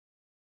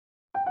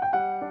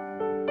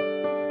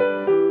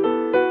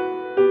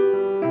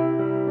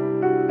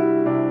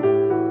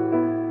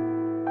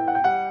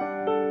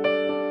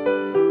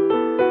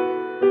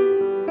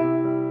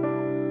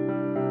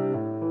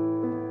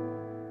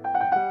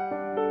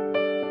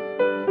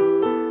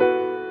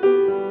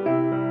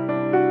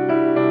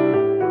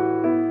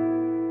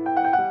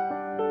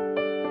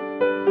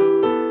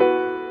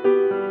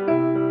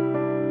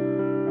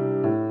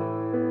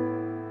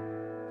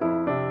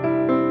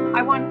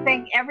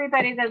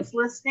everybody that's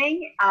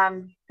listening.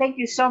 Thank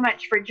you so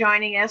much for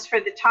joining us for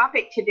the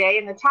topic today.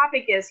 And the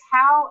topic is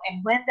how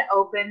and when to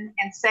open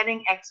and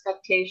setting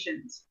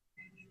expectations.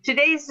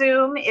 Today's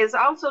Zoom is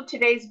also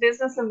today's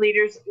Business and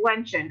Leaders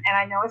Luncheon. And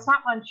I know it's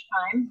not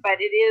lunchtime, but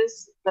it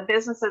is the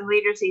Business and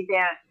Leaders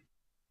event.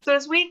 So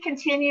as we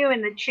continue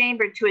in the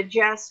chamber to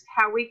adjust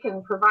how we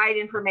can provide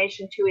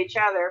information to each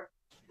other,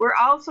 we're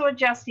also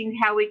adjusting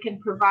how we can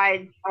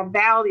provide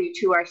value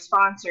to our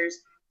sponsors.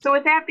 So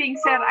with that being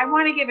said, I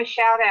want to give a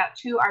shout out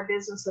to our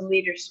Business and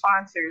Leaders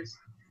sponsors.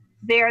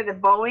 They are the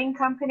Boeing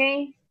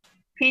Company,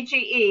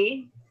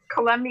 PGE,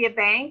 Columbia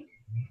Bank,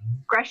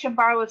 Gresham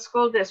Barlow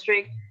School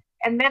District,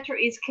 and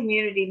MetroEast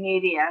Community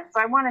Media. So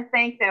I want to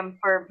thank them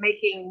for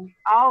making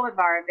all of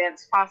our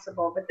events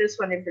possible, but this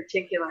one in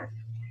particular.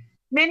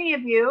 Many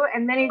of you,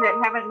 and many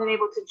that haven't been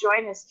able to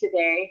join us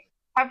today,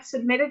 have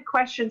submitted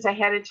questions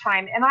ahead of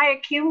time, and I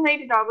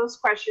accumulated all those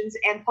questions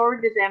and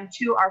forwarded them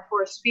to our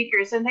 4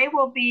 speakers, and they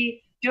will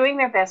be doing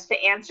their best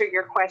to answer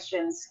your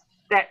questions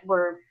that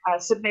were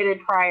submitted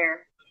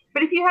prior.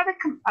 But if you have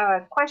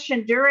a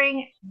question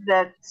during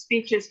the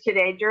speeches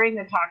today, during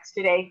the talks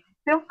today,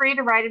 feel free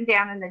to write them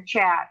down in the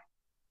chat.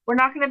 We're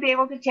not going to be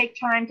able to take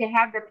time to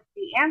have them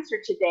be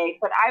answered today,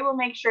 but I will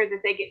make sure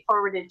that they get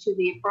forwarded to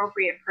the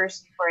appropriate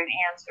person for an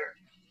answer.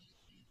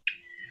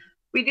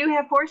 We do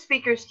have 4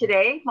 speakers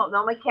today: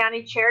 Multnomah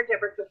County Chair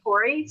Deborah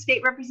Kafoury,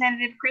 State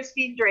Representative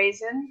Christine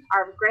Drazan,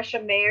 our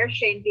Gresham Mayor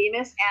Shane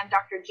Bemis, and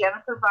Dr.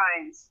 Jennifer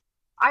Vines.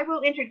 I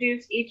will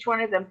introduce each one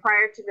of them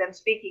prior to them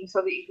speaking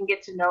so that you can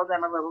get to know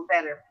them a little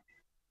better.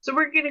 So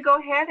we're going to go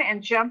ahead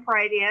and jump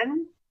right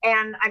in.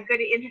 And I'm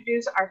going to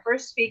introduce our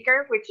first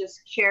speaker, which is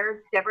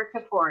Chair Deborah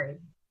Kafoury.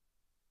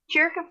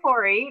 Chair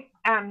Kafoury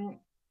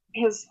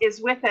is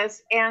with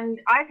us,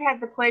 and I've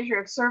had the pleasure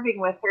of serving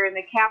with her in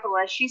the Capitol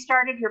as she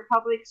started her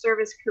public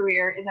service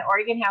career in the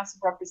Oregon House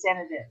of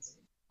Representatives.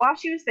 While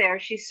she was there,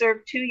 she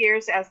served 2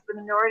 years as the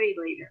minority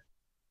leader.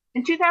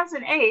 In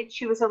 2008,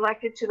 she was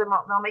elected to the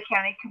Multnomah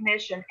County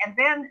Commission and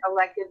then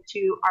elected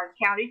to our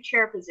county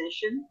chair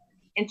position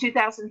in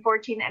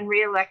 2014 and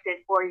re-elected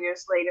 4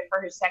 years later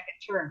for her second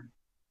term.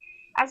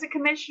 As a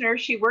commissioner,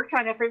 she worked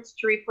on efforts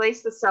to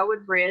replace the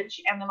Selwood Bridge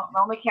and the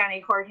Multnomah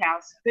County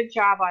Courthouse. Good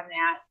job on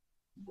that.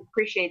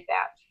 Appreciate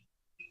that.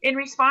 In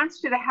response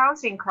to the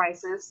housing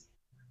crisis,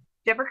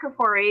 Deborah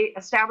Kafoury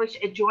established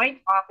a joint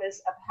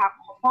office of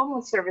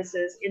homeless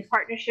services in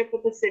partnership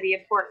with the City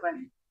of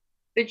Portland.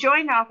 The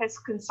joint office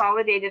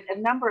consolidated a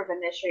number of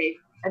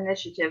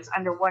initiatives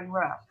under one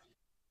roof.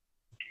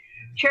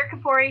 Chair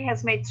Kafoury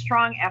has made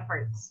strong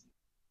efforts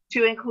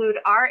to include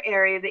our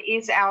area, the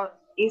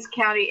East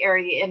County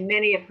area, in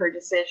many of her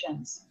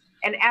decisions.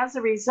 And as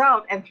a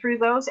result, and through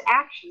those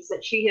actions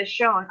that she has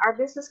shown, our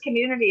business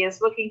community is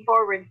looking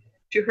forward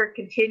to her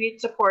continued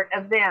support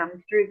of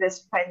them through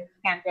this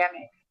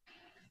pandemic.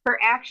 Her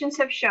actions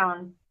have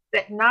shown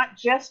that not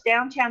just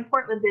downtown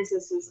Portland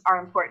businesses are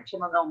important to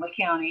Multnomah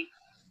County,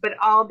 but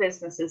all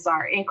businesses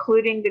are,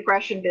 including the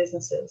Gresham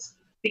businesses,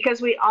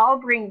 because we all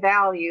bring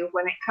value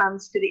when it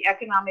comes to the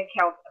economic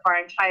health of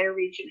our entire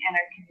region and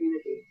our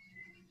community.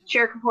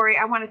 Chair Kafoury,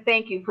 I want to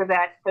thank you for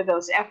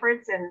those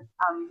efforts, and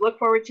look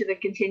forward to the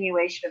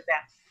continuation of them.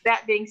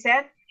 That being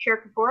said,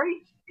 Chair Kafoury,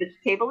 the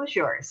table is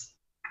yours.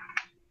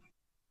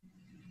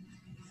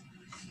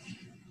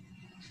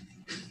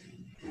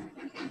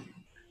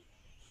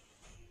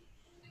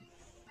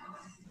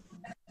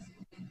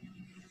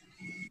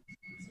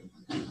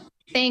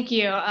 Thank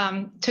you.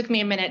 Took me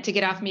a minute to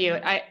get off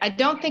mute. I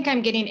don't think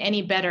I'm getting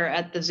any better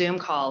at the Zoom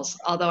calls,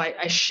 although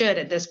I should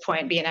at this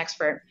point be an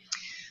expert.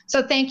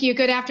 So thank you.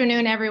 Good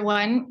afternoon,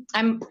 everyone.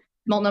 I'm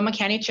Multnomah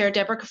County Chair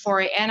Deborah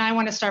Kafoury, and I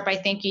want to start by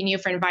thanking you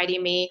for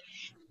inviting me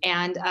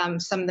and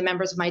some of the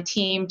members of my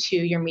team to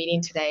your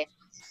meeting today.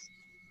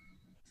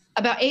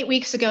 About 8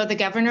 weeks ago, the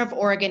governor of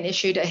Oregon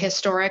issued a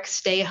historic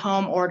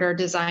stay-home order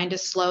designed to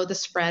slow the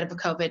spread of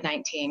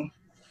COVID-19.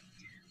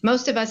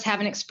 Most of us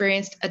haven't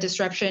experienced a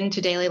disruption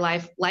to daily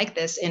life like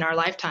this in our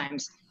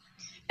lifetimes.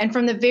 And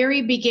from the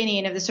very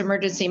beginning of this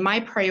emergency, my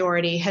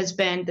priority has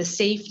been the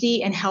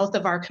safety and health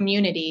of our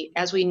community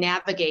as we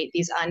navigate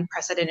these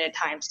unprecedented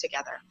times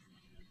together.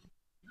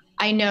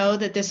 I know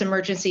that this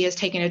emergency has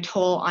taken a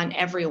toll on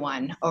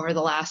everyone over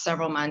the last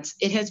several months.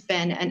 It has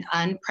been an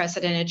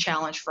unprecedented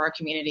challenge for our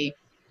community.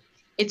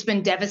 It's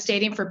been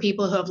devastating for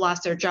people who have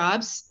lost their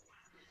jobs,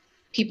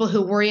 people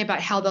who worry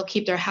about how they'll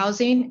keep their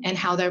housing and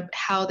how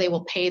they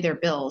will pay their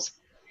bills.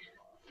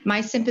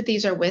 My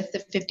sympathies are with the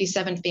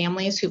 57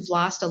 families who've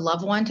lost a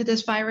loved one to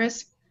this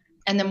virus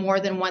and the more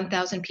than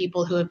 1,000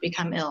 people who have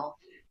become ill,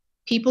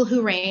 people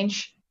who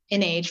range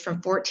in age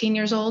from 14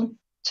 years old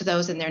to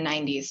those in their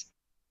 90s.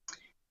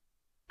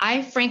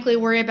 I frankly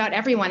worry about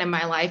everyone in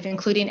my life,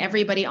 including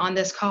everybody on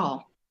this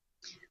call.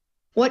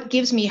 What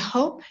gives me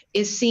hope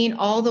is seeing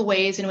all the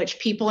ways in which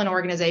people and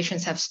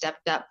organizations have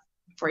stepped up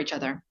for each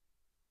other.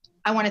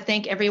 I want to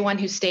thank everyone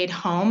who stayed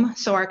home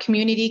so our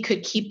community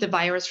could keep the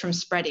virus from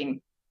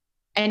spreading,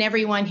 and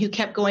everyone who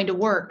kept going to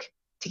work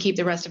to keep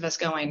the rest of us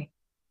going.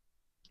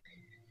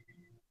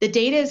 The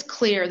data is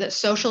clear that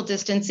social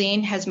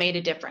distancing has made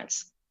a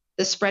difference.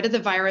 the spread of the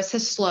virus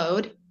has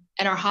slowed,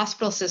 and our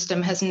hospital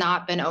system has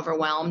not been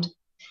overwhelmed.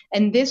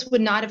 And this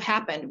would not have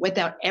happened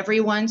without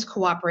everyone's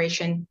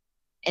cooperation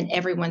and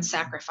everyone's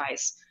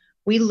sacrifice.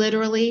 We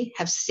literally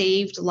have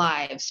saved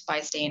lives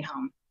by staying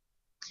home.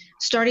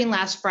 Starting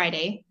last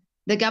Friday,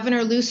 the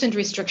governor loosened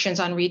restrictions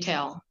on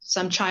retail,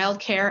 some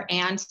childcare,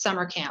 and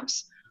summer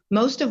camps,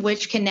 most of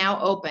which can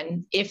now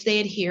open if they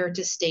adhere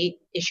to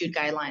state-issued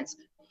guidelines.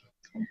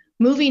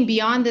 Moving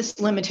beyond this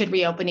limited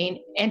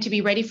reopening and to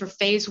be ready for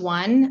phase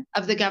 1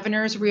 of the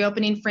governor's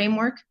reopening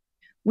framework,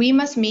 we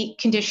must meet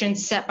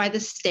conditions set by the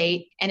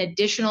state and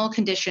additional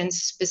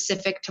conditions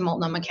specific to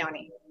Multnomah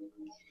County.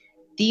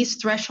 These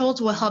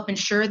thresholds will help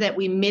ensure that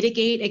we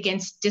mitigate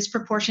against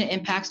disproportionate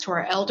impacts to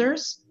our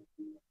elders,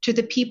 to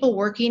the people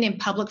working in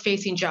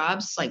public-facing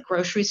jobs like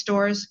grocery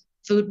stores,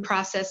 food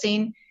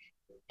processing,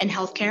 and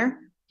healthcare,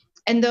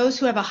 and those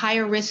who have a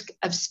higher risk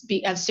of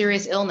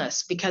serious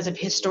illness because of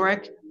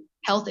historic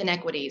health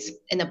inequities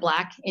in the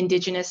Black,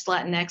 Indigenous,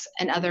 Latinx,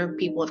 and other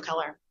people of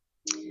color.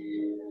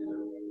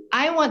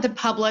 I want the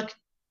public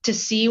to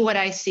see what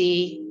I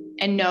see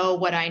and know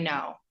what I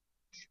know.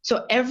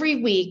 So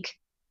every week,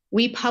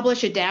 we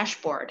publish a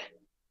dashboard.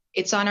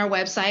 It's on our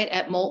website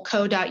at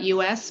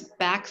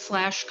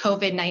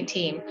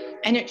multco.us/COVID-19,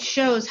 and it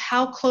shows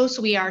how close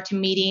we are to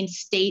meeting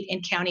state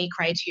and county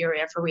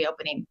criteria for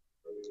reopening.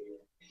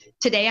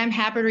 Today, I'm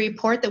happy to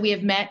report that we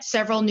have met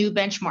several new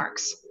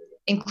benchmarks,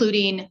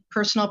 including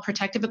personal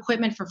protective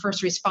equipment for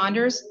first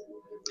responders,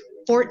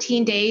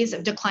 14 days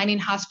of declining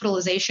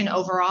hospitalization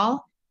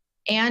overall,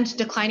 and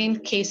declining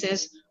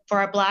cases for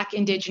our Black,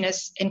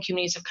 Indigenous, and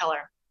communities of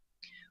color.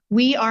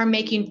 We are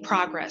making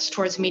progress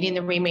towards meeting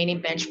the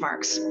remaining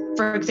benchmarks.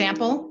 For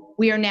example,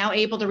 we are now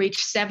able to reach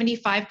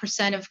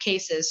 75% of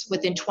cases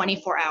within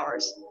 24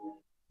 hours.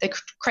 The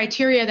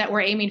criteria that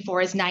we're aiming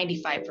for is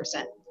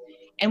 95%.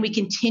 And we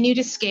continue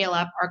to scale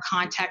up our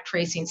contact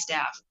tracing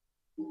staff.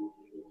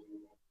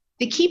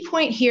 The key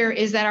point here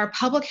is that our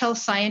public health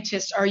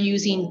scientists are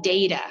using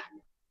data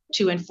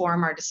to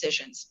inform our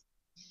decisions.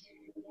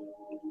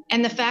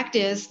 And the fact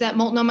is that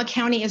Multnomah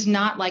County is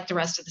not like the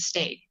rest of the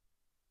state.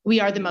 We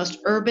are the most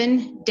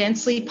urban,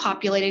 densely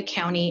populated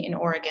county in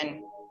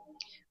Oregon.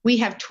 We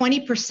have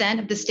 20%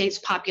 of the state's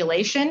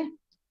population,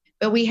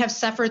 but we have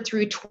suffered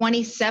through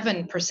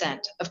 27%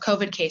 of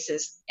COVID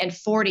cases and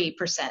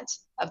 40%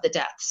 of the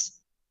deaths.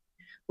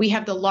 We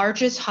have the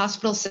largest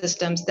hospital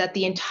systems that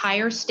the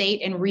entire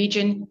state and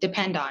region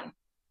depend on.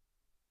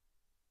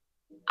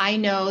 I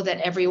know that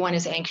everyone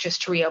is anxious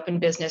to reopen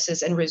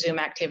businesses and resume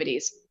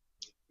activities.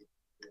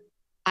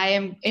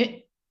 I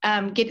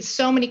am getting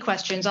so many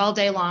questions all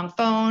day long,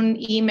 phone,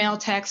 email,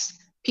 text,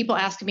 people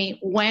asking me,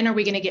 when are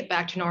we going to get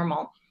back to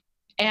normal?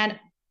 And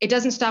it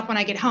doesn't stop when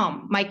I get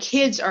home. My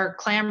kids are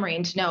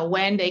clamoring to know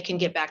when they can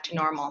get back to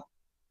normal.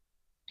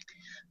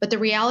 But the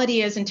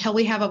reality is, until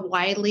we have a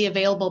widely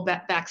available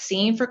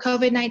vaccine for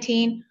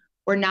COVID-19,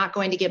 we're not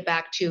going to get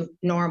back to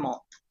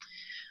normal.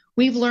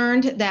 We've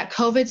learned that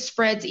COVID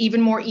spreads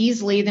even more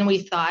easily than we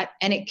thought,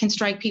 and it can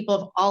strike people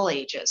of all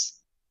ages.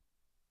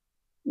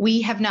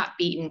 We have not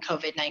beaten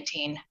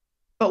COVID-19,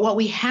 but what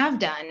we have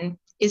done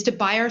is to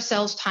buy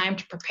ourselves time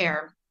to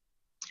prepare.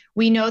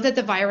 We know that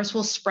the virus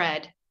will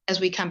spread as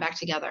we come back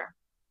together,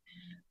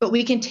 but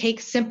we can take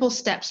simple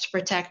steps to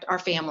protect our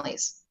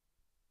families.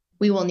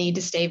 We will need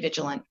to stay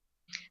vigilant.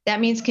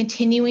 That means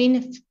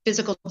continuing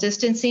physical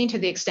distancing to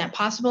the extent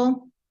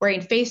possible,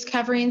 wearing face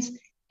coverings,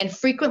 and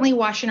frequently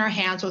washing our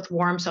hands with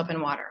warm soap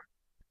and water.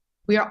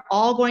 We are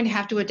all going to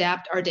have to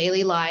adapt our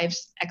daily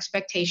lives,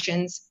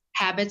 expectations,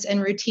 habits, and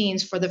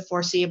routines for the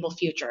foreseeable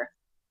future.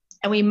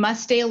 And we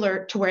must stay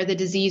alert to where the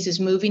disease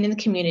is moving in the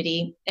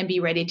community and be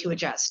ready to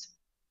adjust.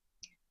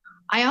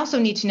 I also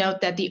need to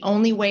note that the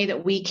only way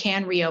that we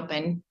can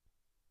reopen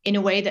in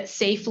a way that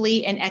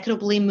safely and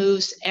equitably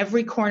moves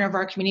every corner of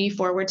our community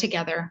forward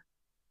together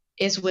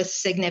is with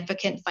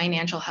significant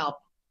financial help.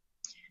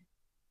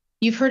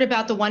 You've heard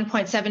about the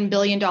 $1.7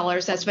 billion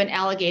that's been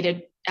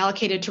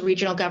allocated to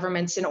regional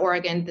governments in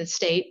Oregon, the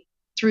state,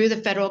 through the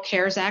Federal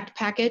CARES Act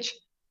package.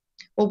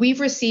 Well, we've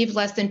received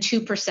less than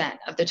 2%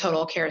 of the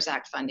total CARES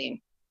Act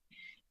funding.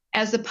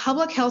 As the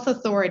public health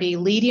authority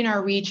leading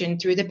our region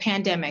through the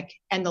pandemic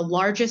and the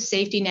largest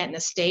safety net in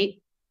the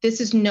state, this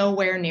is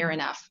nowhere near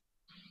enough.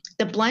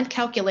 The blunt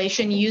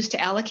calculation used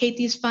to allocate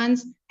these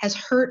funds has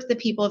hurt the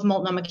people of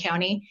Multnomah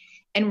County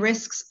and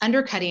risks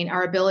undercutting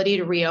our ability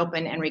to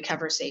reopen and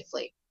recover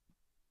safely.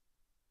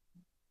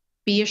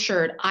 Be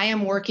assured, I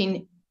am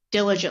working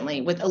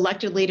diligently with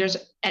elected leaders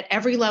at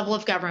every level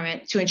of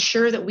government to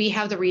ensure that we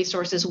have the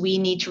resources we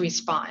need to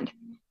respond.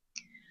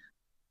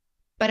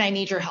 But I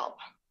need your help.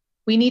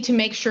 We need to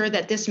make sure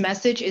that this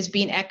message is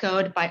being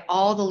echoed by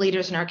all the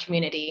leaders in our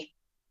community,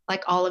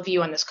 like all of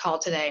you on this call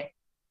today.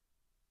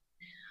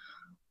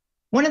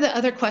 One of the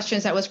other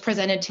questions that was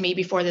presented to me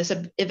before this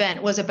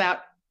event was about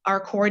our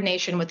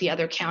coordination with the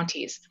other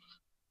counties.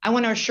 I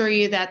want to assure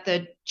you that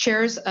the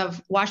chairs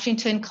of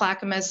Washington,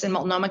 Clackamas, and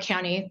Multnomah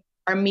County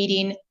are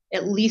meeting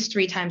at least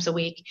 3 times a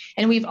week.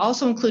 And we've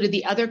also included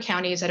the other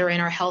counties that are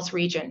in our health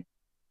region.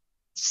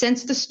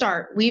 since the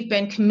start, we've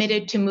been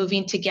committed to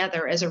moving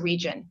together as a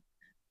region.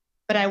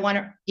 But I want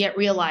to yet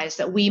realize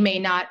that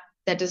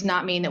that does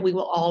not mean that we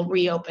will all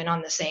reopen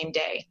on the same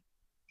day.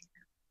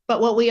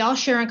 But what we all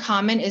share in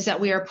common is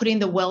that we are putting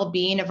the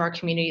well-being of our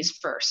communities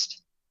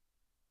first.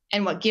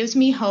 And what gives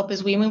me hope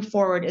as we move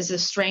forward is the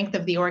strength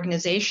of the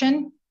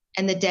organization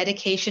and the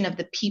dedication of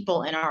the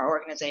people in our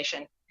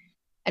organization.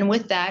 And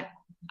with that,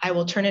 I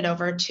will turn it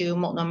over to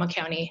Multnomah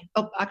County.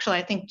 Oh, actually,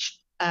 I think,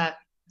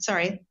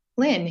 sorry,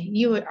 Lynn,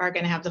 you are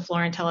going to have the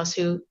floor and tell us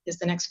who is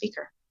the next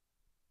speaker.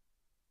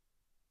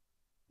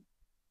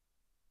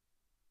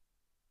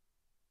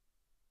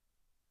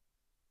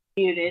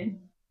 Muted.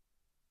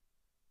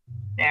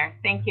 There,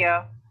 thank you.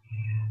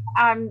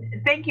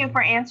 Thank you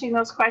for answering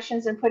those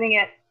questions and putting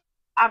it.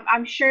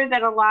 I'm sure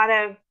that a lot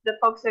of the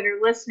folks that are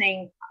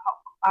listening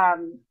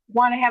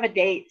want to have a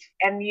date,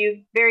 and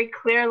you very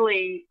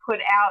clearly put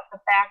out the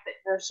fact that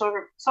there's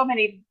so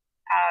many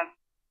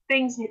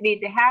things that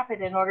need to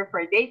happen in order for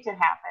a date to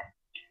happen.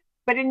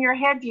 But in your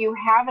head, do you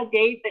have a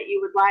date that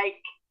you would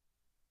like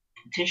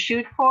to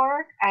shoot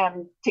for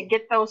to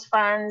get those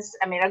funds?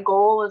 I mean, a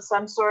goal of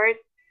some sort.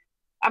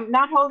 I'm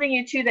not holding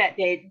you to that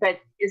date, but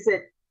is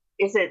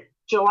it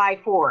July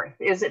 4th?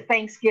 Is it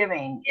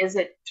Thanksgiving? Is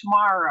it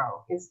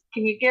tomorrow?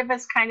 Can you give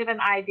us kind of an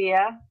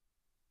idea?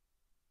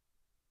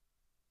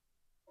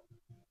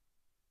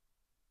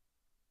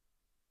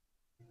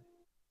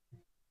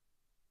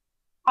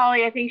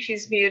 Holly, I think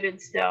she's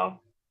muted still.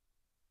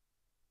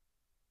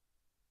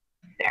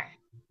 There.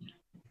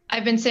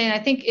 I've been saying, I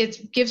think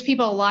it gives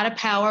people a lot of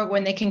power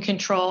when they can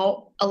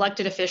control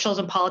elected officials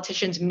and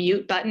politicians'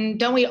 mute button.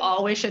 Don't we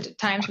all wish at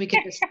times we could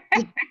just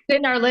sit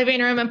in our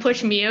living room and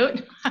push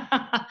mute? No.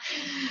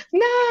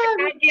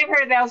 I give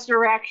her those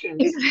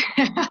directions.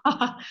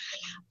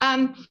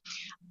 I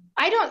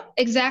don't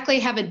exactly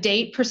have a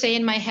date per se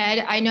in my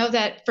head. I know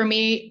that for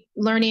me,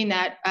 learning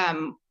that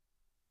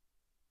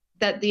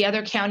that the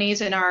other counties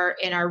in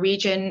our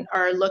region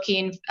are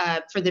looking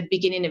for the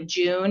beginning of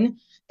June.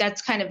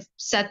 That's kind of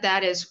set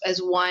that as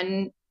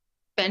one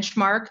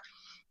benchmark.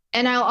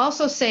 And I'll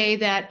also say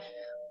that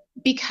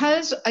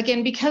because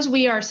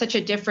we are such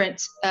a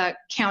different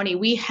county,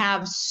 we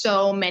have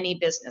so many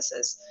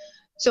businesses.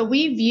 So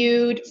we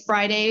viewed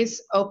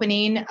Friday's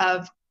opening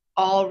of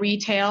all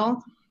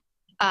retail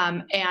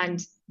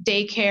and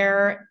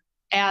daycare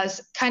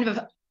as kind of,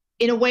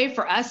 in a way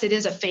for us, it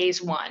is a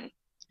phase one.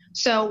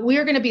 So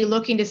we're going to be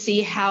looking to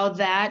see how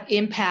that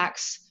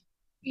impacts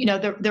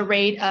the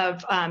rate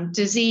of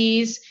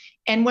disease,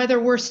 and whether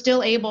we're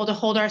still able to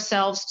hold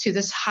ourselves to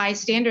this high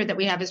standard that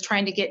we have, is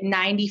trying to get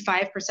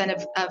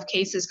 95% of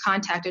cases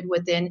contacted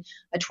within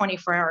a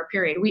 24-hour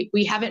period.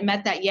 We haven't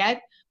met that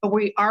yet, but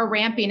we are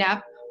ramping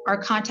up our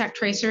contact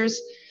tracers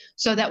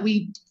so that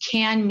we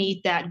can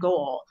meet that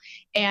goal.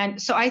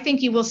 And so I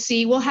think you will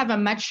see, we'll have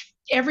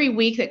every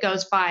week that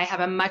goes by,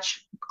 have a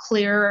much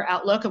clearer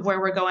outlook of where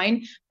we're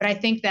going. But I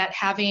think that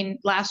having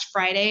last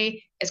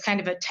Friday as kind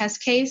of a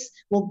test case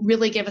will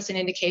really give us an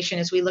indication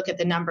as we look at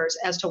the numbers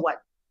as to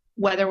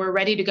whether we're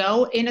ready to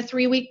go in a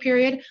 3-week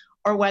period,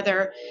 or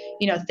whether,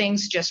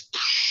 things just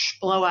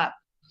blow up.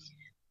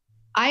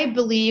 I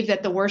believe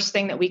that the worst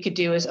thing that we could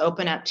do is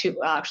open up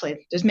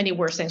actually, there's many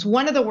worse things.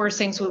 One of the worst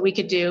things what we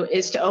could do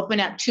is to open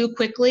up too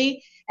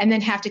quickly and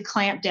then have to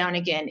clamp down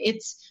again.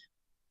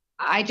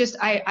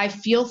 I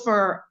feel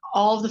for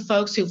all of the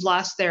folks who've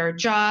lost their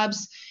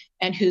jobs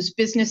and whose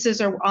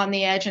businesses are on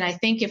the edge. And I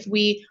think if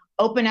we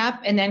open up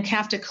and then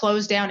have to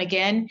close down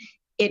again,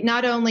 it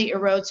not only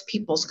erodes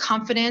people's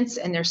confidence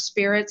and their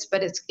spirits,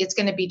 but it's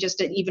going to be just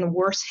an even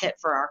worse hit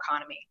for our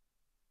economy.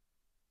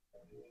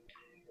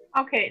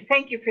 Okay,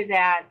 thank you for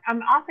that.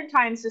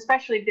 Oftentimes,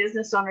 especially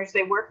business owners,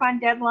 they work on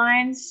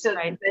deadlines so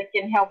that they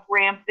can help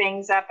ramp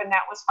things up, and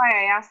that was why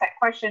I asked that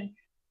question.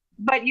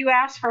 But you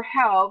asked for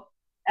help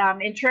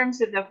in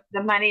terms of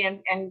the money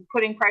and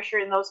putting pressure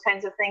and those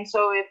kinds of things.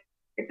 So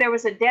if there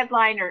was a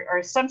deadline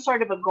or some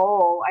sort of a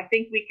goal, I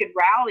think we could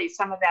rally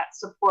some of that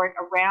support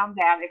around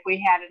that if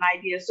we had an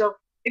idea. So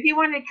if you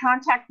want to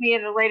contact me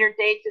at a later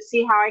date to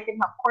see how I can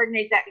help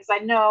coordinate that, because I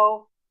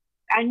know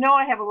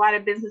I have a lot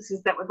of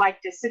businesses that would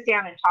like to sit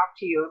down and talk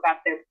to you about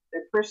their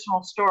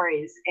personal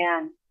stories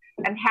and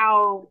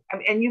how,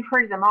 and you've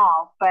heard them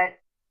all, but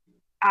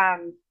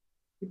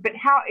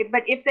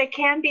if they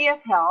can be of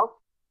help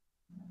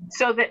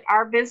so that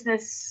our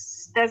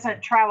business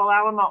doesn't travel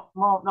out of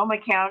Multnomah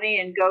County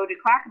and go to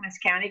Clackamas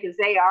County because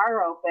they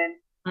are open,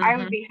 I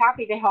would be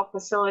happy to help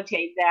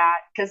facilitate that,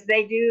 because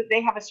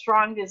they have a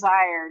strong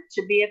desire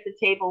to be at the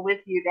table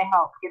with you to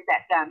help get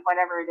that done,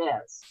 whatever it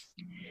is.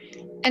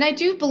 And I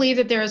do believe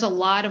that there is a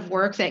lot of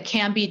work that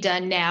can be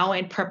done now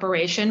in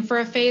preparation for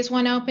a phase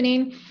one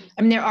opening.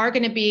 I mean, there are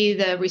going to be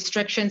the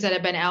restrictions that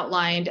have been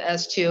outlined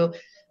as to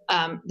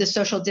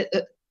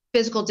the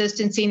physical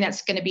distancing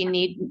that's going to be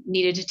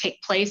needed to take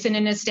place in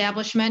an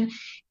establishment,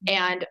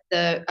 and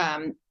the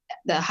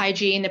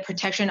hygiene, the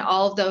protection,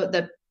 all of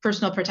the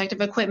personal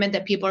protective equipment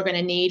that people are going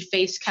to need,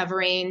 face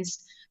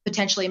coverings,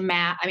 potentially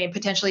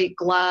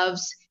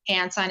gloves,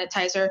 hand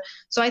sanitizer.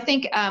 So I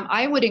think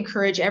I would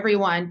encourage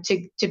everyone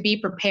to be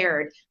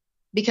prepared,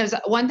 because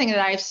one thing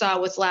that I saw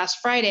with last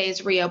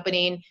Friday's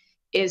reopening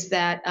is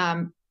that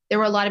there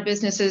were a lot of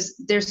businesses,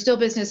 there's still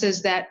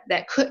businesses that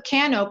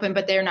can open,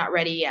 but they're not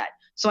ready yet.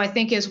 So I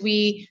think as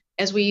we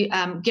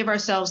give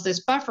ourselves this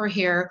buffer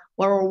here,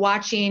 where we're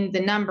watching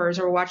the numbers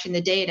or we're watching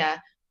the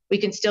data, we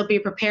can still be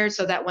prepared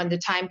so that when the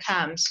time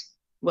comes,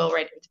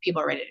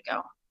 people are ready to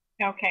go.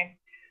 Okay,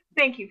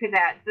 thank you for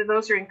that.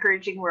 Those are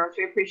encouraging words.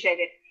 We appreciate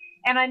it.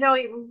 And I know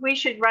we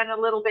should run a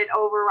little bit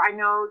over. I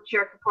know,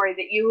 Chair Kafoury,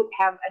 that you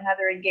have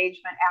another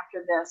engagement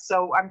after this.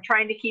 So I'm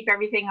trying to keep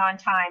everything on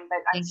time, but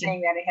I'm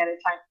saying that ahead of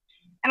time.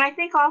 And I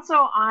think also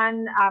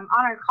on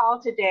our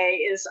call today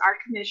is our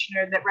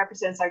commissioner that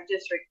represents our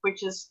district,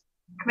 which is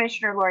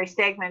Commissioner Lori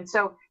Stegman.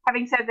 So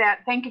having said that,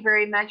 thank you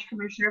very much,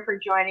 Commissioner, for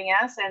joining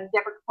us. And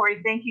Deborah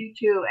Kafoury, thank you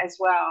too as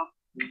well.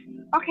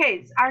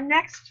 Okay, our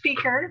next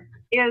speaker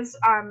is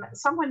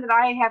someone that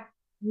I have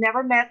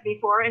never met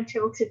before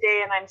until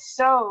today, and I'm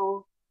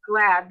so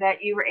glad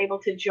that you were able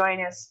to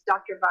join us,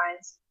 Dr.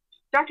 Vines.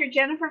 Dr.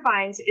 Jennifer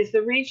Vines is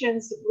the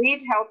region's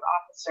lead health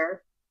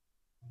officer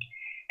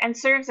and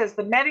serves as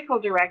the medical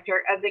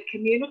director of the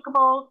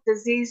Communicable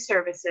Disease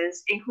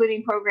Services,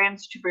 including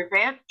programs to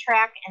prevent,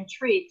 track, and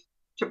treat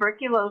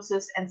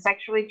tuberculosis and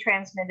sexually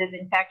transmitted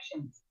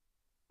infections.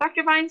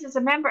 Dr. Vines is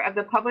a member of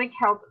the Public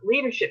Health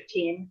Leadership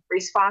Team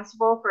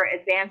responsible for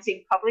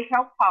advancing public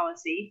health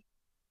policy,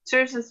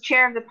 serves as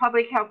chair of the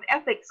Public Health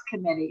Ethics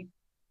Committee,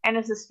 and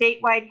is a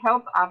statewide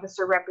health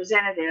officer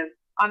representative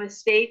on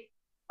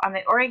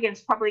the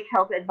Oregon's Public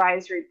Health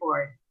Advisory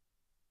Board.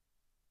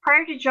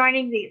 Prior to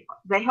joining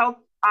the Health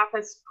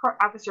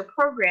Officer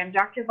program,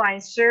 Dr.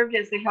 Vines served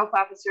as the health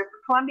officer for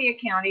Columbia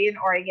County in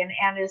Oregon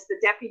and is the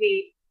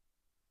deputy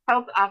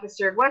health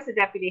officer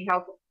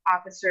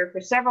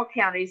for several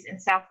counties in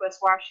Southwest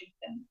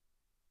Washington.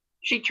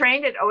 She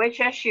trained at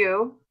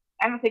OHSU.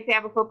 I don't think they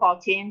have a football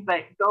team,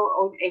 but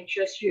go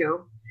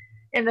OHSU,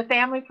 in the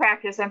family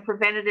practice and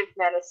preventative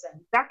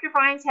medicine. Dr.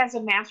 Vines has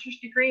a master's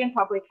degree in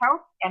public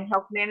health and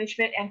health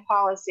management and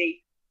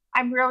policy.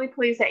 I'm really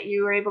pleased that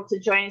you were able to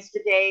join us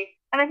today,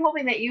 and I'm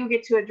hoping that you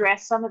get to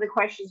address some of the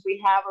questions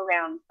we have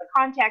around the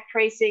contact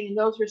tracing, and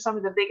those were some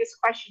of the biggest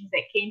questions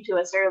that came to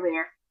us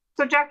earlier.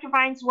 So Dr.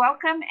 Vines,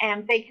 welcome,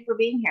 and thank you for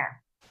being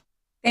here.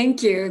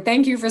 Thank you.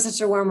 Thank you for such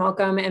a warm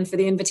welcome and for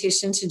the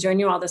invitation to join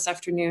you all this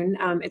afternoon.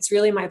 It's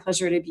really my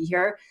pleasure to be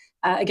here.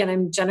 Again,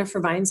 I'm Jennifer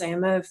Vines. I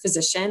am a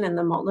physician and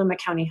the Multnomah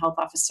County Health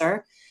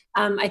Officer.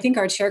 I think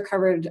our chair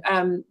covered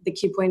the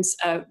key points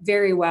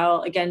very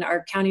well. Again,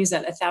 our county's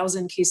at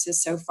 1,000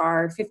 cases so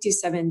far,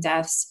 57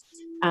 deaths.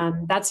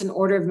 That's an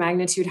order of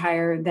magnitude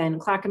higher than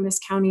Clackamas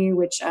County,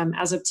 which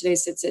as of today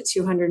sits at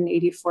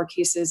 284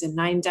 cases and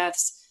 9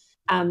 deaths.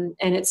 And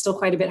it's still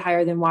quite a bit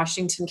higher than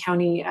Washington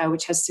County,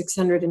 which has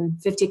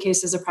 650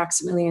 cases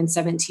approximately and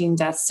 17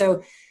 deaths.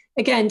 So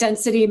again,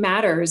 density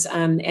matters.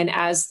 And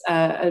as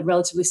a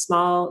relatively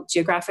small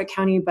geographic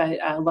county, but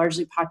a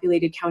largely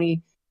populated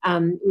county,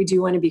 we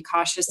do want to be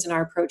cautious in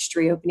our approach to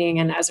reopening.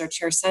 And as our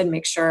chair said,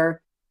 make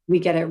sure we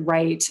get it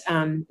right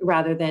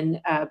rather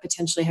than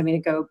potentially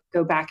having to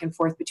go back and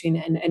forth between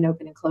an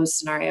open and closed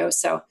scenario.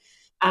 So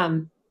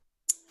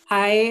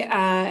I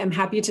am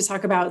happy to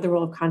talk about the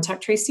role of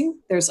contact tracing.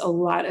 There's a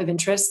lot of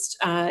interest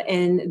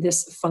in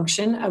this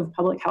function of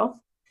public health.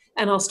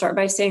 And I'll start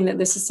by saying that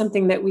this is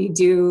something that we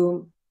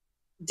do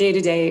day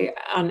to day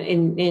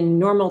in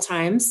normal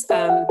times.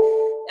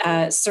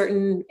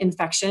 Certain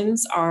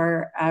infections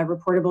are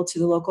reportable to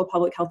the local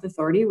public health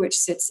authority, which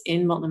sits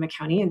in Multnomah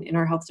County and in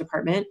our health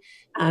department.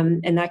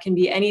 And that can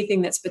be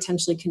anything that's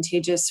potentially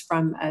contagious,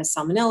 from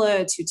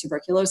salmonella to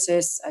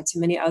tuberculosis to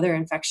many other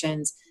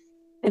infections.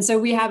 And so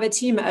we have a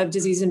team of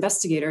disease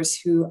investigators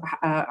who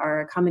are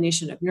a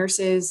combination of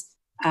nurses,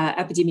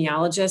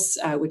 epidemiologists,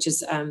 which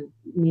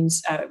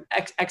means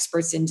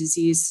experts in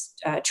disease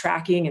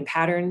tracking and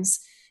patterns.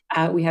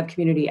 We have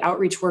community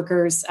outreach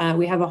workers.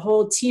 We have a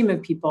whole team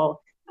of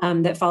people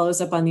that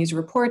follows up on these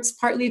reports,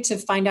 partly to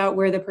find out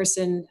where the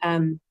person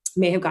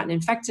may have gotten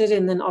infected,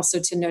 and then also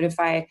to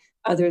notify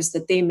others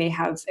that they may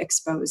have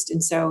exposed.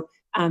 And so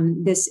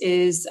this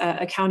is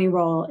a county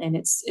role, and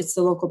it's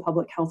the local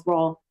public health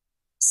role.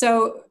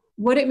 So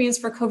what it means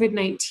for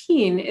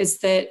COVID-19 is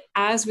that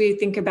as we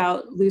think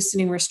about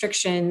loosening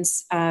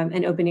restrictions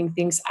and opening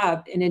things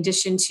up, in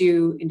addition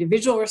to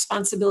individual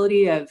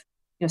responsibility of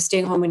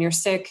staying home when you're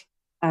sick,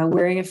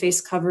 wearing a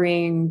face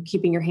covering,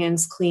 keeping your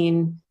hands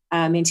clean,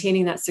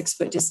 maintaining that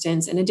 6-foot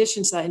distance, in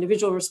addition to that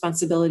individual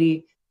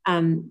responsibility,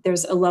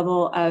 there's a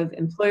level of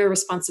employer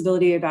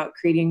responsibility about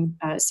creating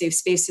safe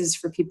spaces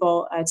for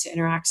people to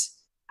interact,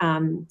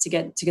 to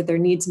get their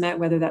needs met,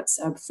 whether that's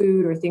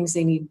food or things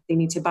they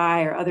need to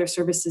buy or other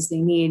services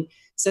they need.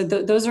 So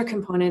those are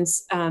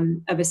components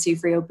of a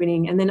safe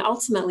reopening. And then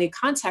ultimately,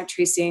 contact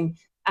tracing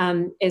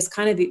is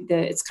kind of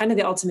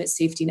the ultimate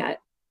safety net.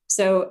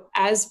 So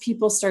as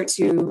people start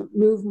to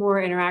move more,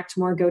 interact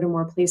more, go to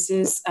more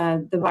places,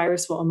 the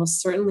virus will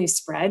almost certainly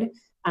spread.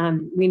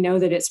 We know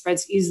that it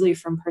spreads easily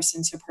from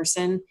person to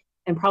person.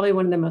 And probably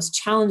one of the most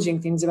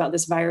challenging things about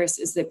this virus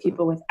is that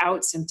people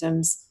without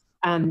symptoms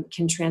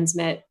can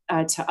transmit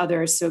to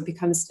others. So it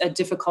becomes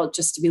difficult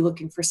just to be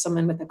looking for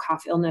someone with a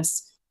cough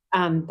illness.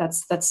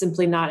 That's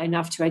simply not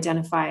enough to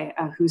identify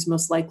who's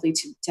most likely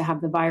to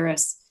have the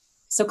virus.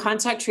 So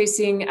contact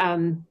tracing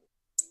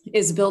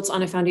is built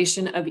on a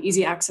foundation of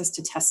easy access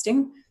to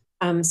testing.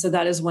 So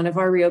that is one of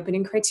our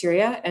reopening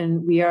criteria.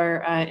 And we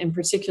are in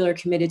particular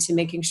committed to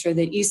making sure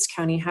that East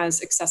County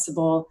has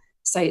accessible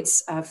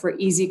sites for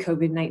easy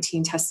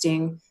COVID-19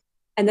 testing.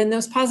 And then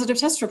those positive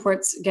test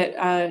reports get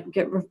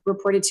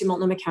reported to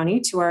Multnomah County,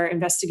 to our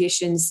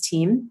investigations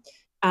team.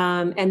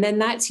 And then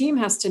that team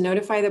has to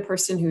notify the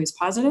person who is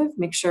positive,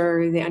 make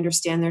sure they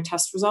understand their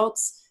test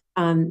results,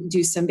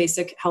 do some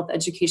basic health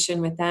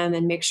education with them,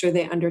 and make sure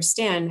they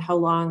understand how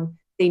long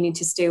they need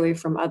to stay away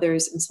from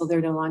others until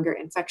they're no longer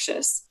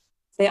infectious.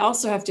 They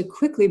also have to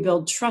quickly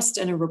build trust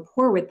and a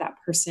rapport with that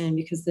person,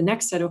 because the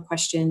next set of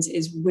questions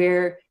is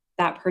where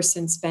that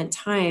person spent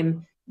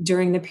time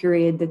during the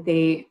period that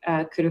they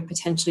could have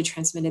potentially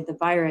transmitted the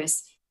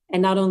virus.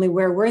 And not only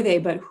where were they,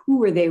 but who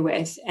were they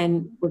with?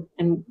 And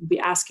be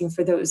asking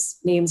for those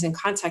names and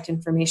contact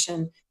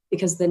information,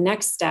 because the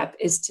next step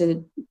is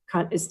to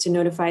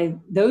notify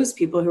those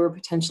people who are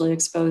potentially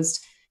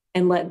exposed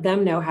and let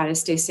them know how to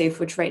stay safe,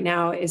 which right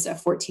now is a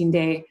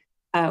 14-day,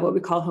 what we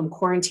call home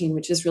quarantine,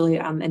 which is really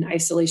an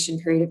isolation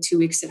period of 2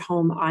 weeks at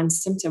home on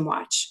symptom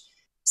watch.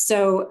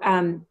 So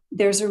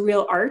there's a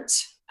real art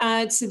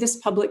to this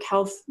public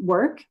health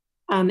work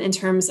in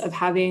terms of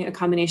having a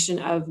combination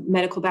of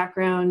medical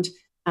background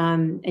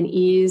and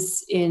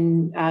ease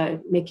in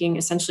making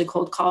essentially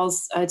cold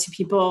calls to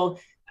people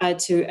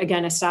to,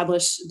 again,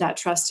 establish that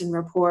trust and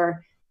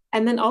rapport.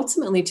 And then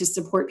ultimately to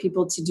support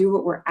people to do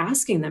what we're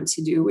asking them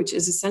to do, which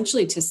is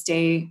essentially to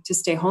stay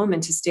home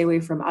and to stay away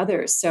from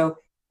others. So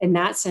in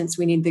that sense,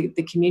 we need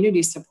the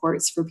community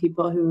supports for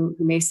people who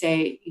may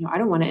say, I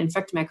don't want to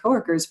infect my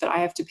coworkers, but I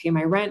have to pay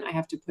my rent. I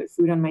have to put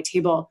food on my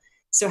table.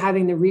 So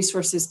having the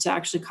resources to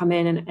actually come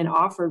in and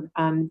offer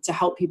to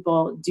help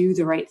people do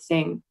the right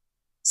thing.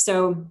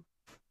 So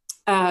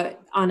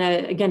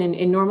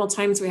in normal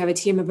times, we have a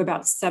team of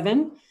about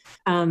 7.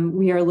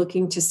 We are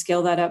looking to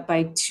scale that up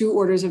by 2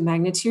 orders of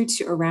magnitude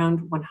to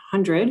around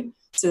 100.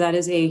 So that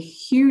is a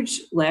huge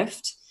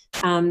lift.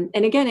 And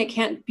again, it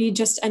can't be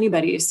just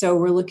anybody. So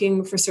we're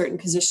looking for certain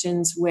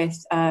positions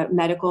with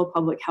medical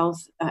public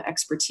health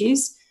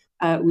expertise.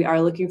 We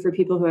are looking for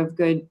people who have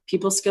good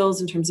people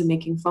skills in terms of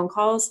making phone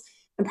calls.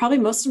 And probably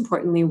most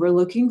importantly, we're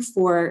looking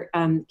for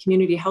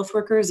community health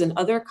workers and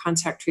other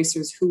contact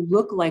tracers who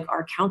look like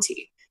our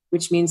county,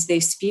 which means they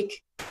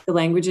speak the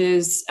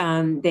languages,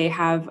 they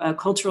have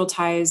cultural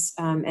ties,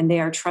 and they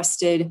are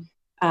trusted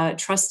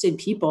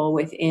people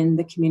within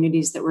the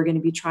communities that we're going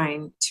to be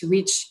trying to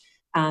reach,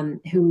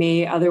 who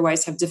may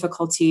otherwise have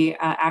difficulty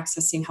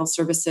accessing health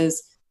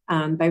services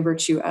by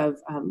virtue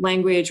of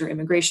language or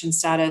immigration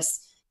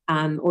status,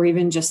 or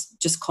even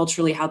just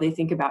culturally how they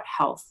think about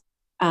health.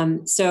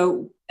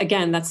 So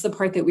again, that's the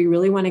part that we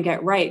really want to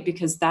get right,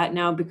 because that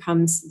now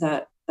becomes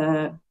the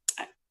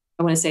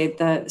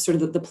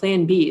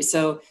plan B.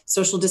 So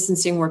social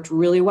distancing worked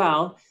really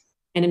well.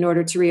 And in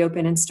order to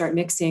reopen and start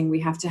mixing, we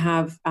have to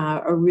have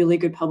a really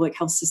good public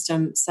health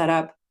system set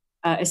up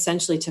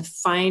essentially to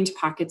find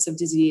pockets of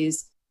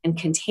disease and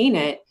contain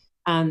it,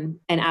 and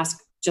ask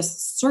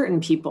just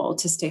certain people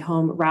to stay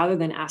home rather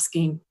than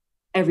asking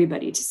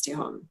everybody to stay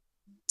home.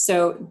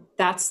 So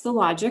that's the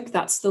logic,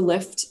 that's the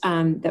lift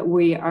that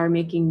we are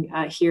making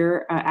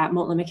here at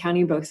Multnomah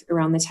County, both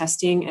around the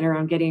testing and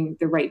around getting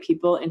the right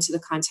people into the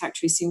contact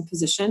tracing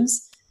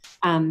positions.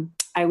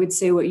 I would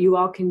say what you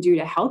all can do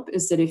to help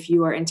is that if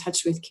you are in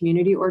touch with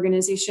community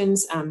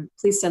organizations,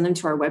 please send them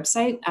to our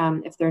website.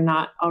 If they're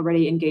not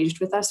already engaged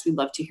with us, we'd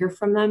love to hear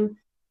from them.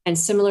 And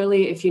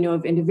similarly, if you know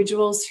of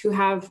individuals who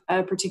have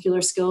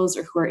particular skills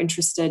or who are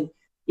interested,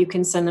 you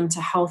can send them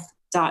to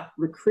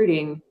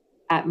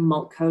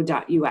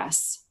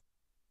health.recruiting@multco.us.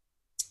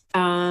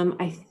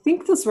 I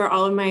think those were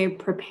all of my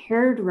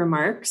prepared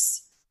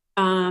remarks.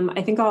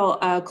 I think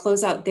I'll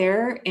close out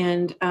there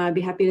and be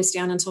happy to stay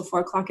on until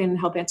 4 o'clock and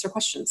help answer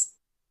questions.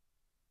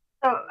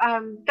 So,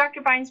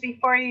 Dr. Bynes,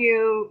 before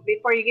you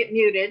get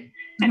muted,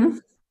 mm-hmm.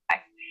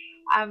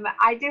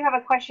 I do have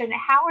a question.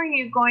 How are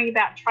you going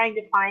about trying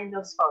to find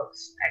those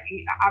folks?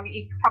 You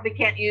probably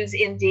can't use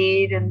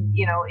Indeed and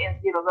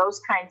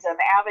those kinds of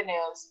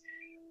avenues,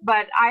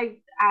 but I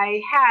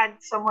had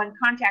someone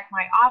contact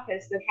my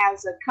office that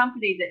has a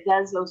company that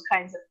does those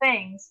kinds of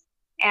things,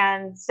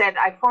 and said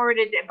I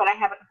forwarded it, but I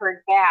haven't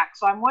heard back.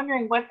 So I'm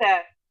wondering what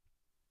the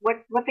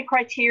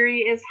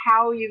criteria is.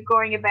 How are you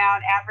going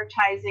about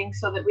advertising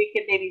so that we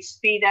could maybe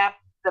speed up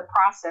the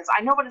process?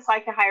 I know what it's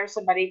like to hire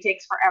somebody; it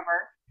takes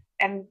forever,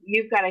 and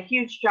you've got a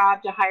huge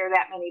job to hire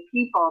that many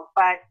people.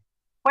 But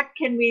what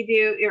can we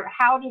do? Or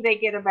how do they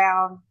get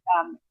about?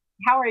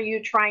 How are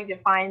you trying to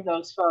find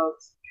those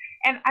folks?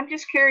 And I'm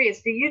just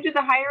curious, do you do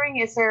the hiring?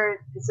 Is there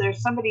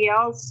somebody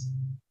else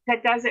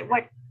that does it?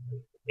 What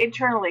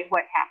internally,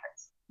 what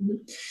happens?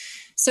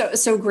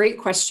 So great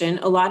question.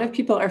 A lot of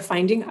people are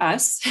finding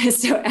us.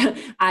 So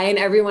I and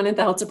everyone at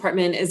the health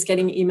department is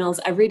getting emails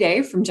every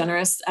day from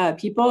generous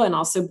people, and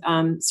also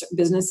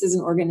businesses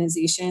and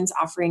organizations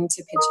offering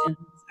to pitch in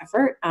this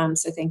effort.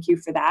 So thank you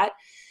for that.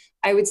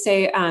 I would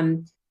say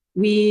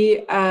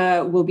we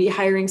will be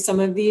hiring some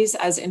of these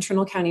as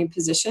internal county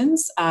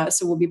positions.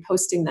 So we'll be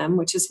posting them,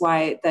 which is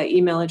why the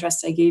email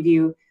address I gave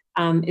you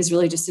is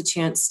really just a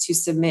chance to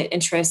submit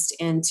interest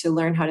and to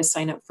learn how to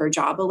sign up for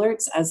job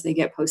alerts as they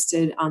get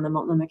posted on the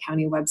Multnomah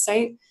County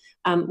website.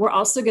 We're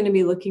also going to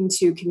be looking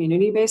to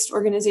community-based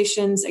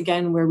organizations,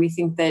 again, where we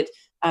think that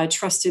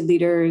trusted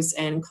leaders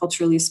and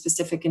culturally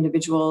specific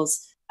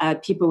individuals,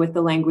 people with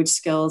the language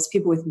skills,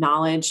 people with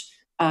knowledge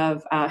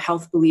of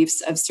health beliefs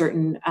of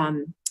certain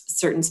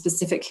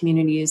specific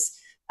communities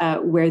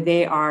where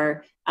they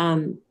are,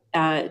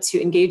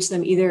 to engage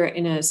them either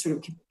in a sort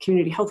of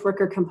community health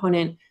worker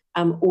component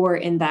or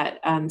in that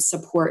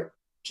support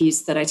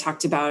piece that I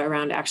talked about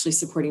around actually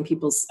supporting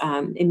people's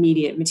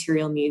immediate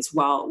material needs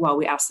while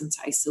we ask them to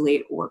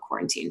isolate or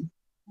quarantine.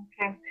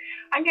 Okay.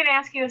 I'm going to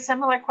ask you a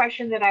similar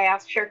question that I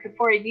asked Chair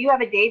Kafoury. Do you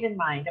have a date in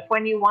mind of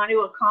when you want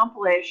to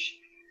accomplish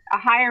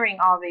hiring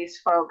all these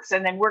folks,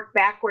 and then work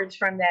backwards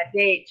from that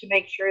date to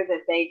make sure that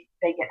they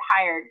get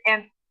hired?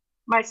 And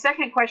my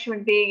second question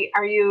would be,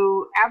 are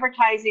you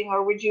advertising,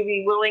 or would you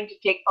be willing to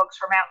take folks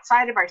from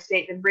outside of our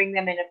state and bring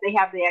them in if they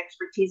have the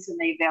expertise and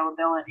the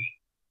availability?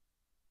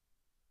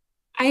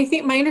 I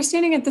think my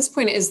understanding at this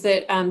point is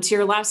that, to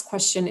your last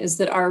question, is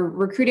that our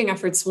recruiting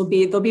efforts they'll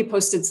be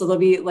posted, so they'll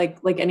be like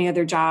any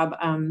other job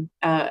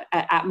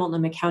at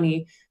Multnomah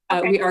County.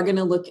 Okay. We are going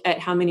to look at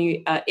how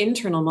many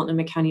internal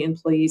Multnomah County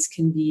employees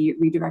can be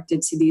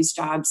redirected to these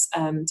jobs,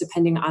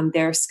 depending on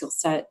their skill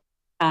set,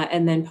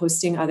 and then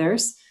posting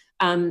others.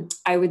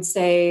 I would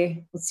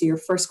say, let's see, your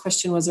first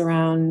question was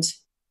around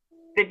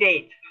the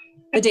date.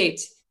 The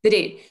date.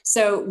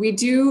 So we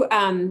do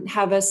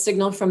have a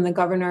signal from the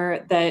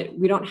governor that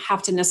we don't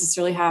have to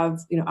necessarily have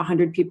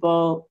 100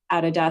 people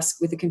at a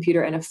desk with a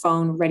computer and a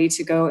phone ready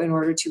to go in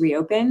order to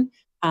reopen.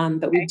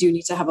 But we do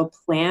need to have a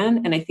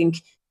plan. And I think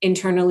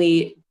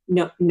internally,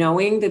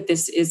 knowing that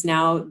this is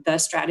now the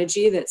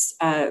strategy that's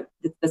going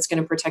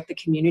to protect the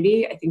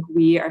community, I think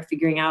we are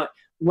figuring out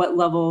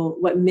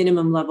what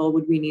minimum level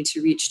would we need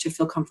to reach to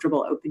feel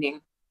comfortable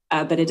opening.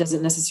 But it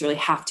doesn't necessarily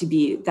have to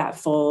be that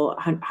full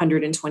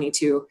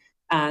 122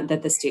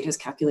 that the state has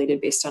calculated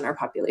based on our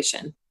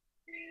population.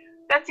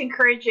 That's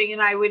encouraging,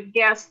 and I would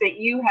guess that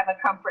you have a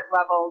comfort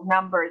level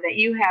number that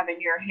you have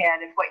in your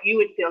head of what you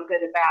would feel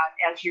good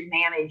about as you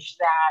manage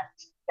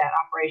that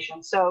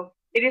operation. So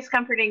it is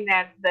comforting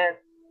that the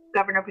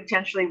governor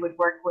potentially would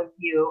work with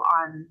you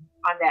on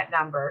that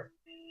number,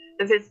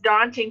 because it's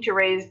daunting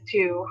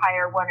to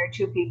hire 1 or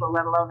 2 people,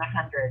 let alone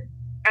 100,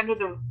 under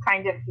the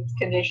kind of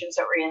conditions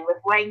that we're in, with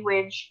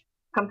language,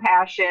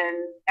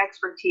 compassion,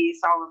 expertise,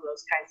 all of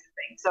those kinds of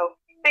things. So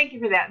thank you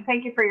for that, and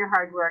thank you for your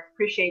hard work.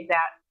 Appreciate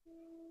that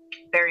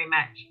very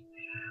much.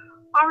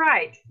 All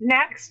right,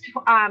 next,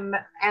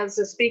 as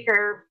a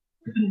speaker,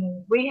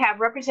 we have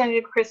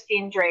Representative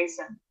Christine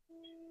Drazan.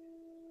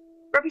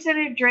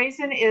 Representative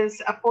Drazan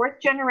is a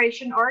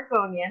 4th-generation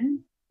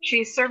Oregonian.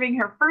 She's serving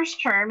her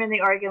first term in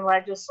the Oregon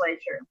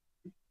legislature.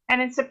 And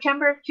in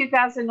September of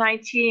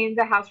 2019,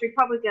 the House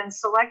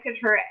Republicans selected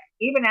her,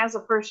 even as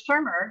a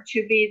first-termer,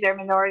 to be their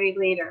minority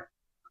leader.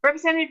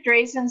 Representative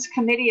Drazan's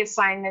committee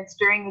assignments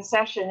during the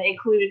session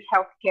included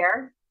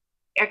healthcare,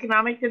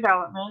 economic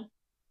development,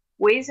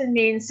 Ways and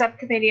Means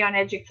Subcommittee on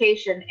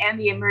Education, and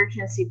the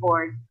Emergency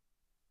Board.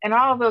 And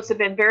all of those have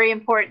been very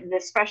important,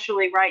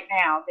 especially right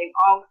now. They've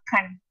all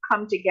kind of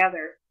come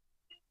together.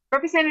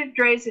 Representative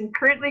Drazan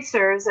currently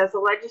serves as a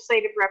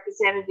legislative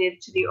representative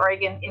to the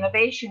Oregon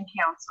Innovation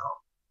Council.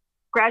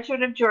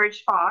 Graduate of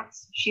George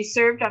Fox, she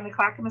served on the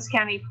Clackamas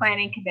County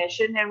Planning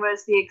Commission and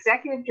was the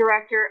executive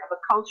director of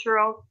a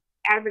cultural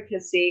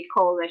advocacy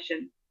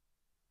coalition,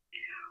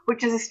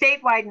 which is a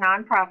statewide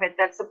nonprofit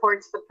that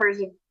supports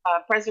the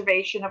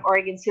preservation of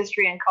Oregon's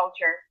history and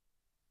culture.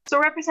 So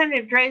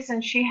Representative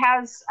Drazan, she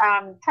has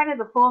kind of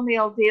the full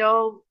meal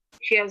deal.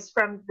 She has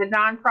from the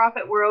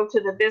nonprofit world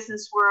to the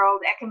business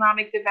world,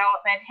 economic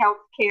development,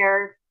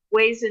 healthcare,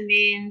 Ways and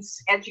Means,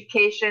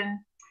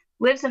 education,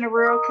 lives in a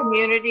rural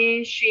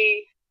community.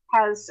 She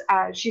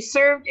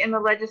served in the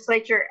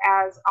legislature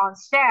as on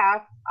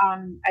staff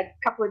a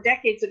couple of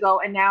decades ago,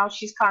 and now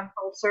she's gone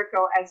full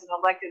circle as an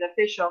elected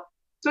official.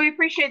 So we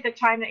appreciate the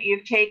time that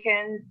you've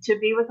taken to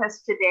be with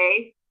us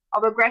today.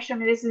 Although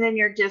Gresham isn't in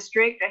your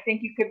district, I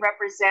think you could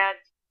represent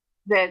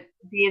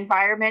the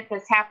environment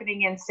that's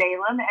happening in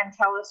Salem and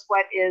tell us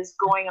what is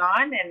going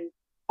on and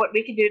what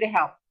we can do to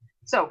help.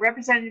 So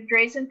Representative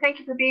Drazan, thank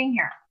you for being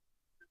here.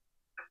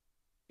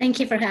 Thank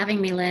you for having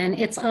me, Lynn.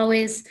 It's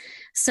always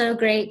so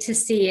great to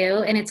see you,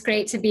 and it's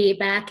great to be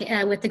back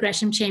with the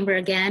Gresham Chamber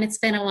again. It's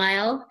been a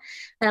while.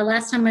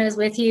 Last time I was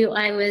with you,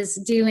 I was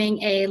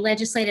doing a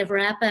legislative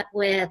wrap-up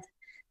with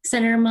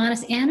Senator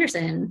Monis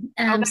Anderson.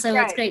 So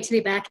right. It's great to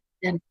be back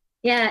again.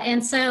 Yeah,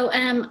 and so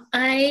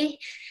I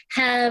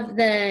have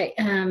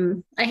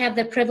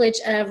the privilege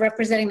of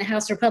representing the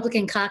House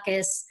Republican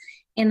Caucus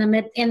in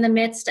the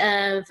midst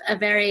of a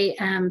very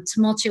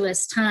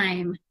tumultuous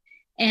time.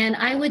 And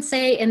I would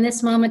say in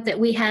this moment that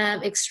we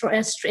have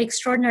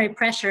extraordinary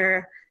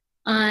pressure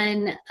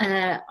on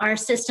our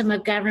system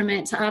of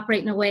government to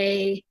operate in a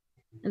way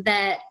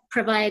that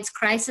provides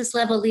crisis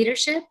level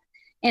leadership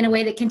in a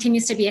way that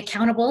continues to be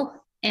accountable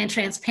and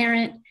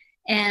transparent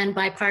and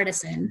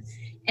bipartisan.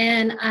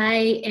 And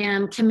I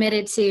am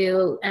committed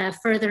to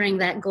furthering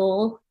that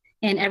goal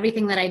in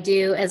everything that I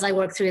do as I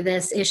work through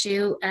this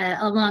issue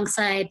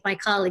alongside my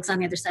colleagues on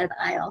the other side of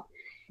the aisle.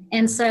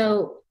 And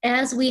so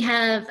as we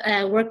have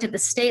worked at the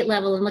state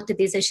level and looked at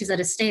these issues at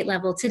a state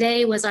level,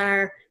 today was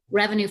our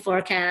revenue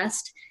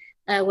forecast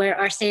where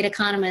our state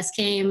economists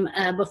came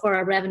before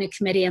our revenue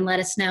committee and let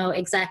us know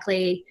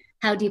exactly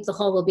how deep the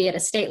hole will be at a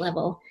state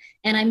level.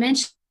 And I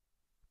mentioned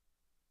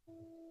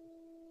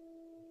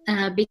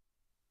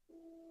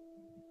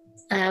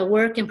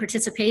work and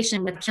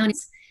participation with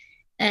counties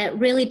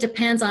really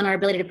depends on our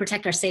ability to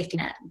protect our safety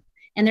net.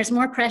 And there's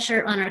more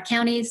pressure on our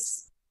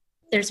counties.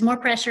 There's more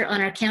pressure on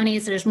our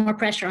counties. There's more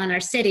pressure on our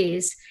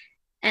cities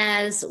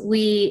as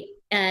we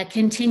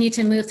continue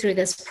to move through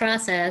this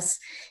process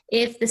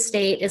if the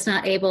state is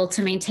not able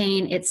to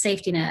maintain its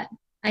safety net.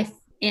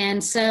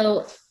 And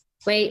so,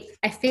 wait,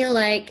 I feel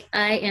like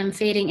I am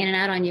fading in and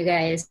out on you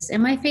guys.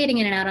 Am I fading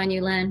in and out on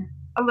you, Lynn?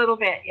 A little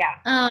bit, yeah.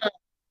 Oh,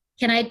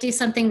 can I do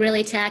something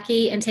really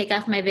tacky and take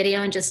off my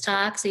video and just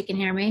talk so you can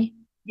hear me?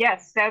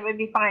 Yes, that would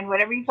be fine.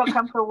 Whatever you feel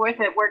comfortable with,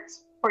 it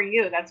works for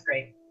you. That's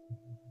great.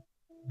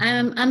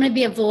 I'm going to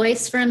be a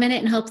voice for a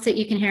minute in hopes that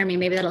you can hear me.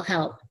 Maybe that'll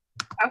help.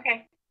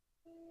 Okay.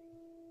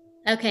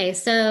 Okay,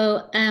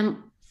 so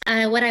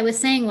what I was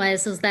saying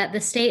was that the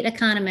state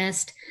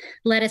economist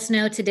let us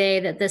know today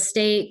that the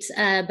state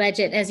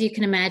budget, as you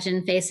can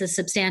imagine, faces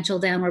substantial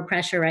downward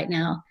pressure right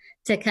now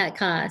to cut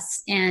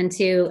costs and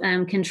to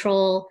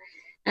control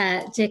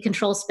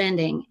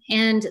spending.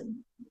 And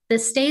the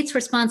state's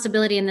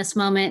responsibility in this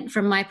moment,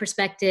 from my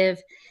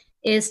perspective,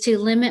 is to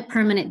limit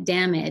permanent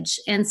damage.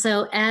 And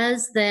so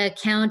as the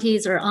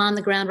counties are on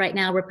the ground right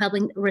now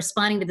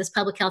responding to this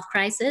public health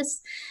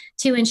crisis,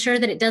 to ensure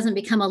that it doesn't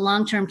become a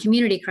long-term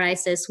community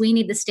crisis, we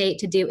need the state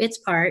to do its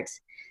part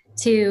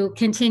to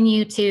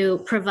continue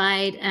to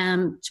provide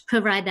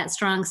that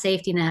strong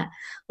safety net,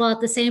 while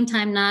at the same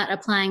time not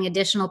applying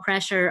additional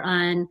pressure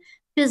on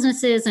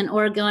businesses and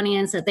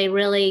Oregonians that they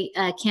really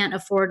can't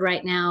afford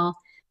right now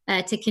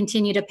to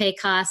continue to pay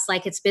costs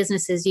like it's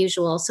business as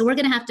usual. So we're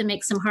going to have to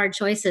make some hard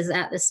choices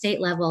at the state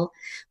level,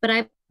 but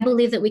I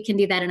believe that we can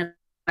do that in a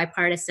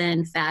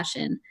bipartisan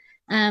fashion.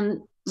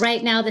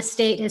 Right now, the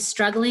state is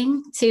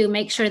struggling to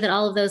make sure that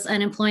all of those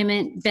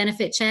unemployment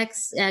benefit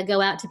checks go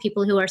out to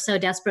people who are so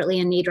desperately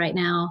in need right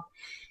now.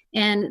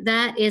 And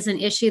that is an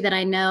issue that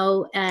I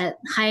know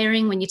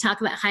hiring, when you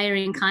talk about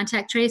hiring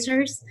contact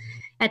tracers,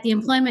 at the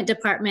employment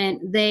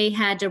department, they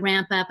had to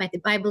ramp up.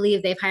 I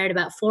believe they've hired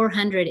about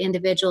 400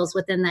 individuals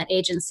within that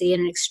agency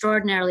in an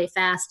extraordinarily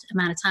fast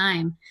amount of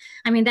time.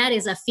 I mean, that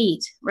is a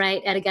feat,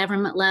 right, at a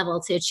government level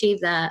to achieve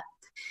that.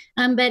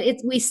 But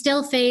we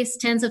still face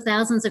tens of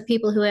thousands of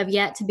people who have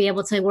yet to be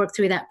able to work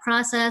through that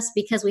process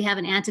because we have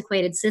an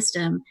antiquated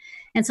system.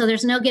 And so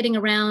there's no getting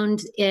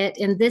around it.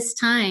 In this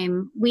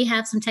time, we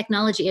have some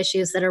technology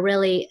issues that are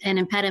really an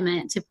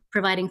impediment to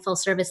providing full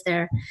service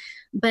there.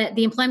 But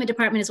the employment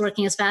department is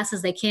working as fast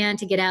as they can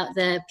to get out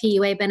the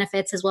PUA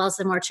benefits as well as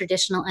the more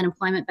traditional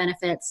unemployment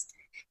benefits.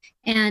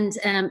 And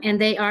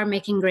they are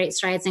making great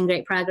strides and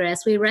great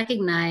progress. We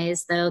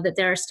recognize, though, that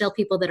there are still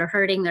people that are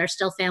hurting. There are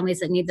still families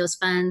that need those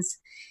funds.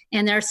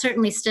 And there are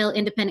certainly still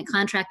independent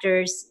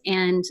contractors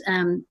and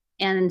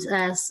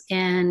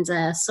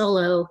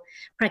solo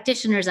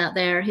practitioners out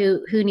there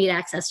who need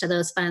access to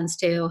those funds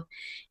too.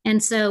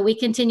 And so we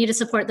continue to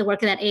support the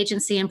work of that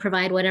agency and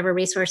provide whatever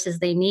resources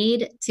they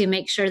need to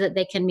make sure that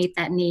they can meet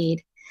that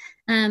need.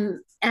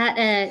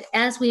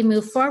 As we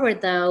move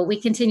forward, though,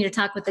 we continue to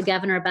talk with the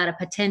governor about a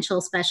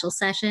potential special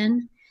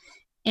session.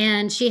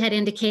 And she had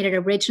indicated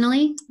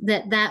originally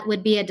that that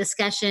would be a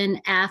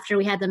discussion after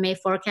we had the May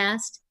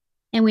forecast.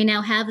 And we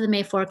now have the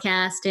May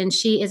forecast, and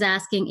she is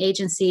asking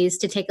agencies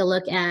to take a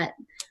look at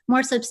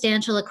more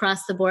substantial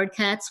across the board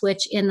cuts,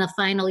 which in the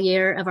final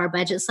year of our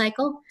budget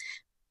cycle,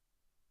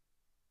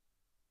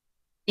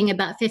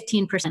 about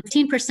 15%.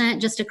 15%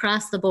 just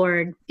across the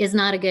board is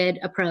not a good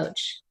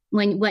approach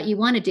when what you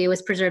want to do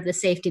is preserve the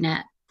safety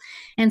net.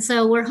 And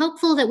so we're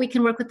hopeful that we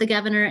can work with the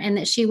governor and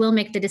that she will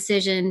make the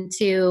decision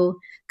to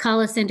call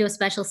us into a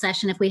special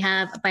session if we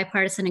have a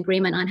bipartisan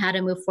agreement on how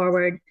to move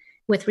forward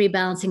with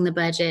rebalancing the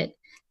budget.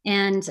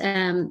 And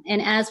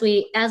as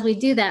we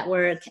do that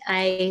work,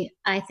 I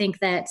think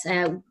that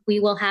we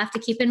will have to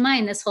keep in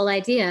mind this whole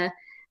idea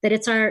that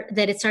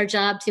it's our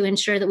job to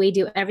ensure that we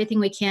do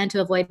everything we can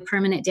to avoid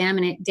permanent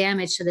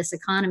damage to this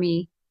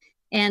economy,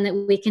 and that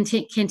we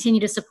continue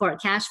to support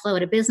cash flow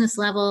at a business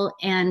level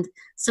and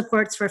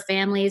supports for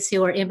families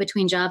who are in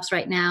between jobs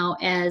right now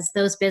as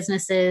those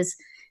businesses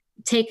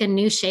take a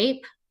new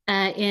shape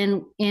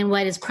in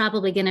what is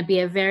probably going to be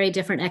a very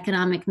different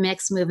economic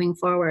mix moving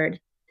forward.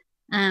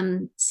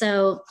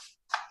 So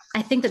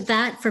I think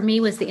that for me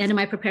was the end of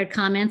my prepared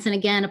comments. And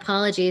again,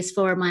 apologies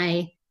for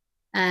my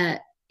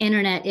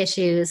internet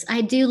issues.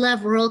 I do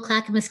love rural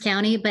Clackamas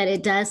County, but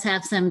it does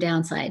have some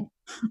downside.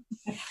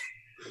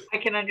 I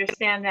can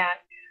understand that.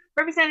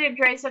 Representative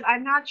Drazan,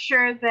 I'm not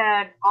sure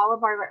that all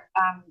of our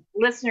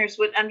listeners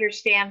would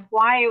understand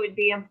why it would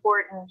be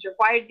important or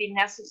why it would be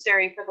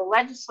necessary for the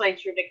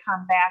legislature to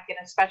come back in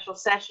a special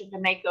session to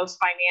make those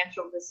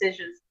financial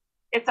decisions.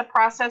 It's a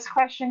process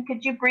question.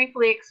 Could you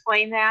briefly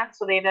explain that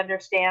so they'd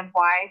understand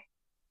why?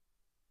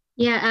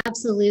 Yeah,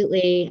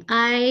 absolutely.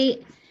 I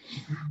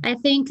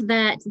think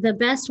that the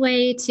best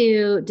way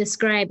to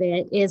describe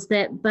it is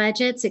that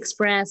budgets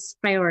express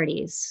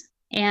priorities.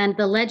 And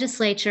the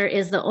legislature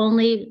is the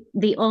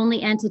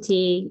only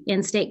entity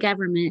in state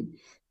government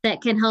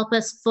that can help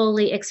us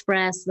fully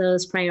express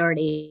those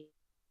priorities.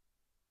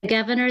 The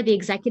governor, the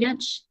executive,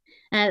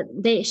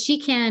 she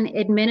can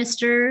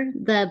administer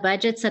the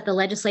budgets that the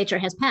legislature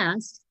has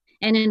passed.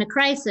 And in a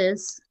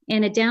crisis,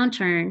 in a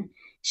downturn,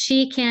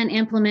 she can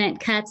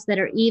implement cuts that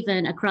are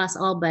even across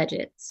all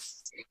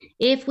budgets.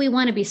 If we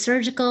want to be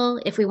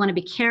surgical, if we want to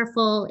be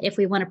careful, if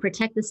we want to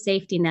protect the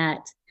safety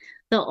net,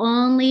 the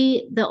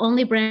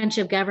only branch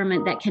of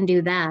government that can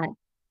do that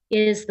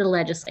is the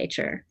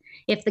legislature.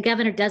 If the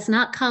governor does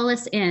not call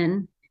us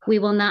in, we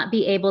will not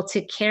be able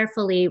to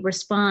carefully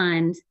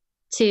respond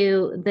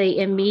to the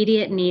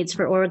immediate needs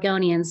for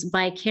Oregonians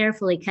by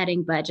carefully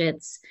cutting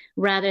budgets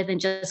rather than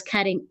just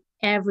cutting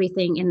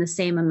everything in the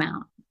same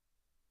amount.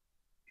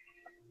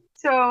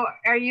 So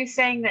are you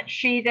saying that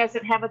she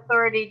doesn't have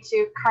authority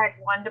to cut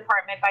one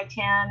department by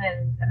 10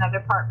 and another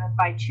department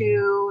by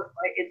 2?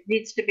 It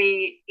needs to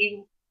be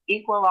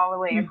equal all the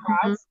way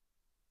across? Mm-hmm.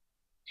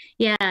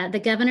 Yeah, the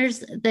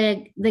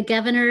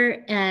governor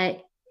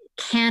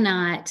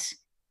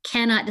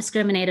cannot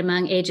discriminate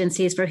among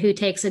agencies for who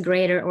takes a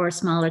greater or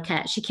smaller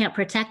cut. She can't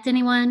protect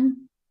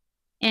anyone,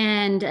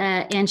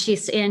 and she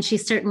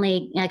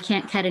certainly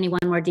can't cut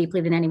anyone more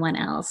deeply than anyone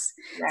else.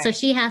 Right. So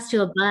she has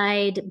to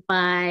abide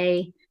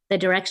by the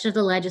direction of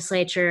the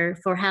legislature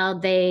for how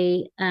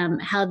they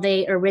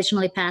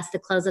originally passed the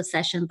close of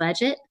session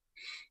budget.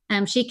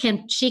 She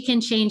can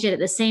change it at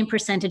the same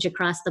percentage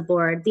across the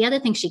board. The other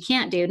thing she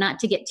can't do, not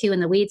to get too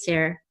in the weeds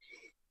here,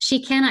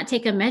 she cannot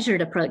take a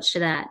measured approach to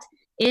that.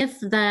 If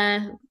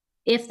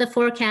the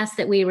forecast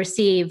that we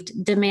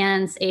received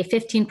demands a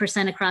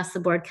 15% across the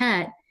board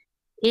cut,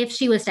 if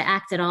she was to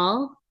act at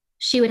all,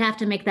 she would have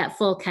to make that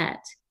full cut.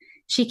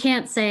 She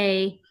can't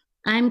say,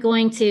 I'm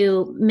going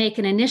to make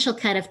an initial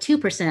cut of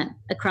 2%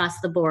 across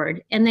the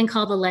board and then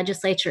call the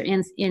legislature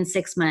in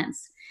 6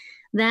 months.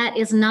 That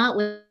is not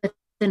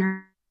within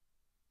her.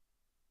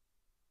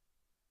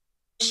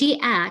 She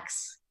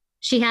has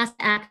to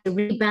act to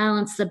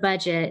rebalance the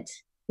budget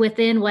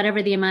within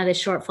whatever the amount of the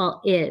shortfall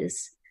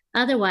is.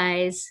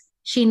 Otherwise,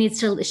 she needs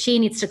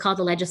to call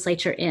the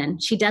legislature in.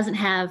 She doesn't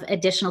have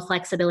additional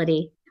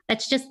flexibility.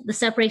 That's just the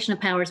separation of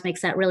powers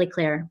makes that really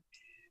clear.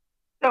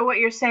 So what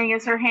you're saying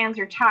is her hands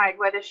are tied,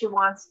 whether she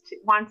wants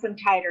them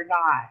tied or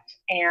not.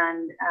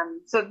 And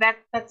so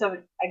that's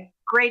a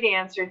great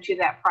answer to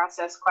that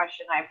process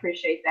question. I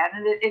appreciate that.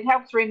 And it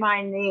helps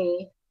remind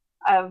me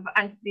of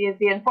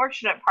the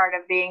unfortunate part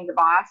of being the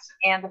boss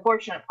and the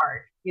fortunate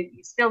part. You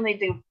still need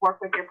to work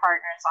with your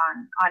partners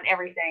on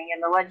everything,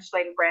 and the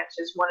legislative branch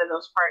is one of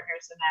those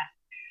partners in that.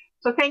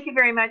 So thank you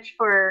very much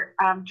for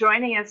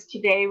joining us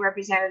today,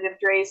 Representative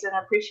Drazan.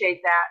 I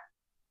appreciate that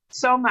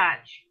so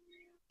much.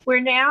 We're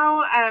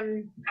now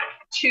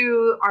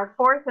to our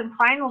fourth and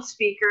final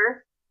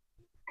speaker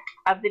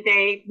of the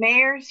day,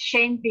 Mayor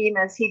Shane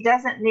Bemis. He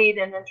doesn't need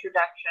an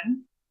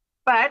introduction,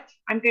 but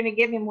I'm going to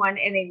give him one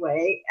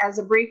anyway as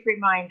a brief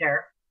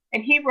reminder.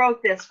 And he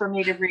wrote this for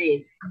me to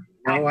read.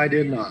 No, I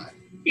did not.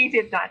 He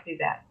did not do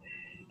that.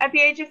 At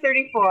the age of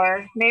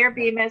 34, Mayor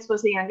Bemis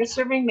was the youngest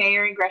serving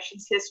mayor in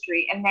Gresham's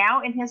history. And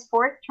now in his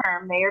fourth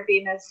term, Mayor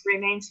Bemis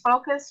remains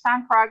focused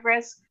on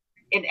progress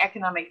in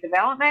economic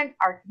development,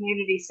 our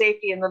community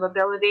safety and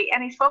livability,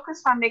 and he's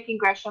focused on making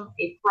Gresham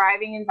a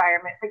thriving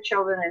environment for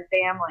children and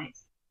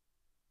families.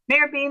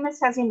 Mayor Bemis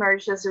has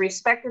emerged as a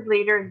respected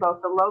leader in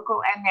both the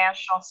local and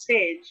national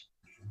stage.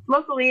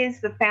 Locally, he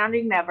is the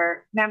founding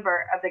member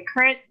of the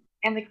current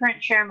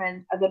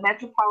chairman of the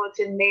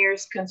Metropolitan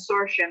Mayors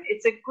Consortium.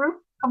 It's a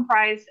group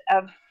comprised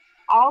of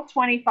all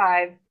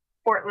 25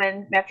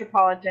 Portland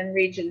Metropolitan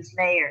Region's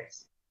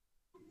mayors.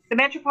 The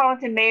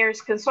Metropolitan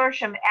Mayors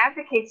Consortium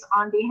advocates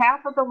on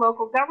behalf of the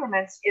local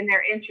governments in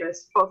their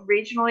interests, both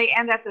regionally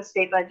and at the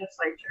state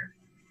legislature.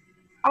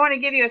 I want to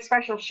give you a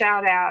special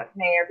shout out,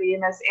 Mayor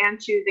Bemis, and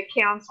to the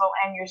council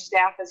and your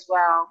staff as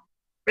well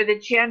for the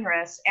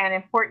generous and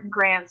important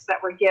grants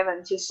that were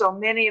given to so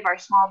many of our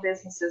small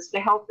businesses to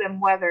help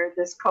them weather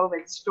this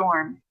COVID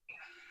storm.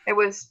 It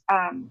was,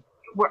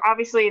 we're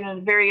obviously in a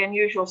very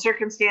unusual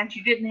circumstance.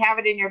 You didn't have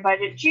it in your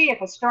budget. Gee,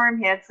 if a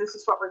storm hits, this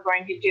is what we're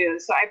going to do.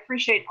 So I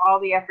appreciate all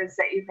the efforts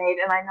that you've made,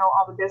 and I know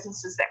all the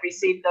businesses that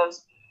received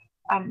those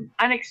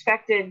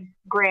unexpected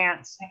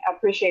grants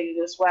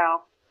appreciated as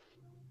well.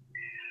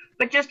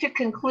 But just to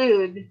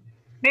conclude,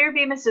 Mayor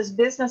Bemis's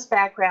business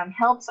background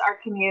helps our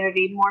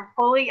community more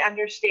fully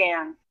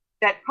understand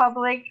that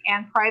public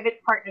and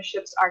private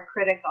partnerships are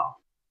critical.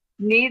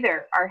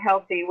 Neither are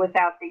healthy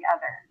without the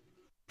other.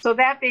 So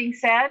that being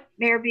said,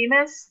 Mayor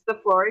Bemis, the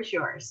floor is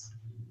yours.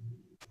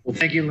 Well,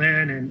 thank you,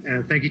 Lynn,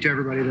 and thank you to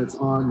everybody that's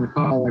on the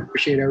call. I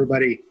appreciate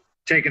everybody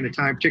taking the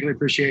time, particularly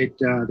appreciate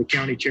the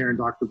county chair and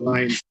Dr.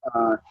 Vines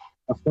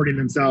affording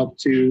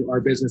themselves to our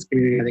business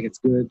community. I think it's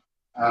good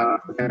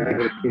for them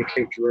to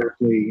communicate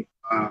directly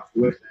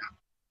with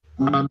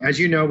them. As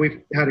you know,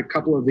 we've had a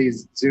couple of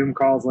these Zoom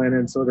calls, Lynn,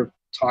 and sort of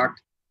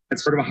talked at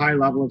sort of a high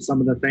level of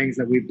some of the things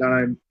that we've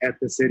done at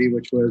the city,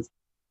 which was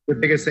the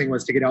biggest thing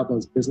was to get out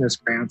those business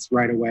grants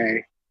right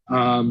away.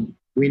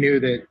 We knew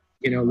that,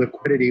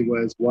 liquidity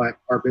was what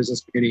our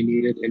business community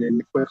needed and in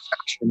a quick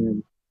fashion,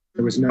 and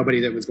there was nobody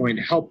that was going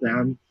to help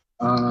them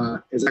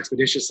as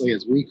expeditiously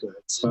as we could.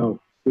 So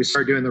we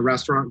started doing the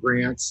restaurant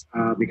grants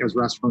because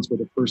restaurants were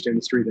the first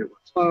industry that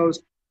were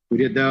closed. We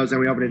did those, and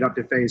we opened it up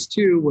to phase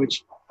 2,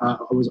 which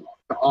was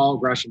to all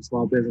Gresham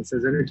small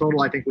businesses. And in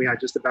total, I think we had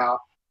just about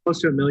close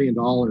to $1 million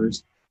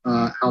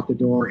out the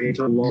door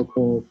into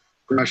local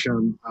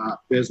Gresham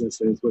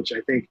businesses, which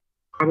I think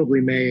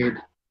probably made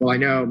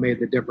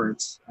the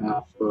difference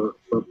for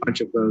a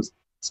bunch of those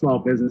small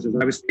businesses.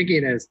 I was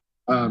thinking as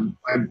I'm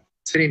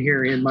sitting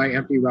here in my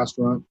empty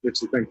restaurant, which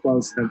has been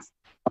closed since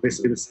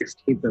obviously the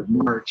 16th of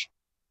March,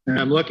 and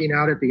I'm looking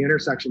out at the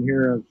intersection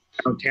here of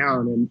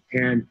downtown.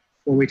 And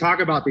when we talk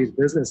about these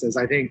businesses,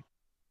 I think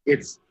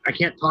I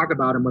can't talk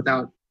about them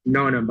without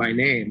knowing them by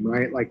name,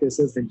 right? Like this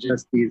isn't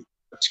just these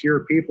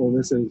obscure people.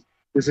 This is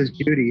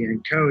Judy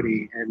and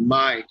Cody and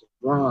Mike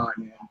and Ron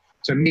and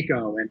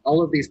Tamiko and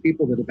all of these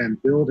people that have been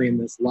building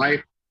this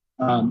life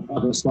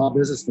of a small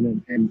business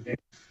and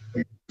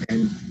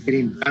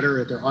getting better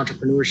at their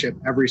entrepreneurship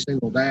every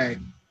single day.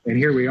 And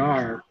here we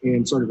are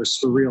in sort of a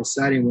surreal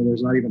setting where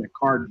there's not even a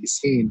car to be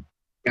seen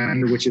down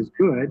here, which is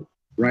good,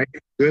 right?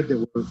 Good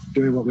that we're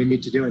doing what we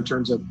need to do in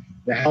terms of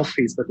the health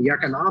piece, but the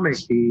economic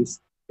piece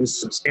is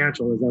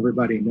substantial, as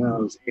everybody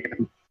knows.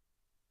 And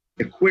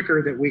the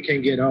quicker that we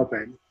can get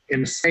open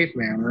in a safe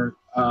manner,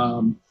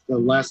 the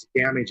less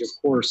damage, of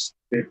course,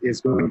 that is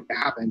going to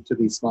happen to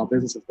these small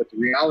businesses. But the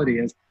reality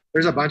is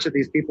there's a bunch of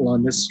these people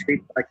on this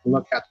street that I can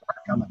look at that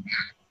are coming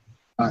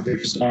back. They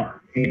just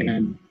are.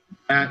 And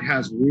that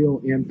has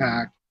real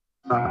impact,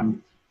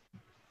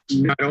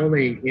 not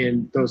only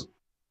in those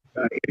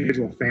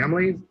individual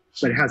families,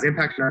 but it has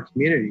impact in our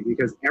community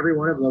because every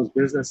one of those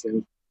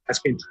businesses has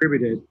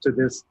contributed to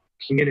this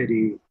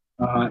community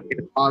in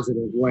a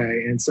positive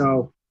way. And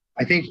so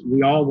I think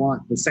we all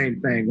want the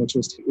same thing, which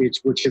is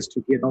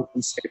to get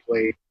open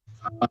safely.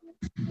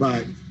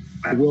 But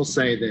I will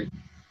say that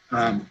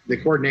the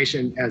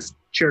coordination, as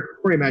Chair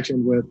Kafoury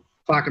mentioned, with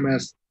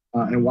Clackamas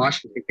and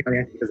Washington County,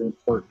 I think is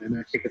important. And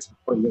I think it's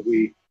important that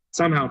we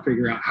somehow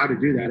figure out how to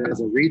do that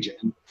as a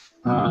region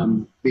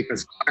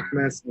because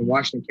Clackamas and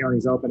Washington County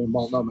is open and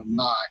Multnomah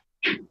not.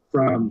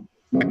 From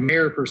my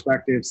mayor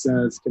perspective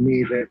says to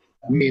me that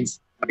means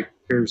like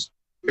there's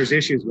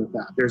issues with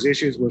that.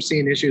 We're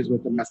seeing issues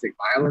with domestic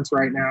violence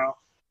right now.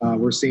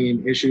 We're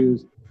seeing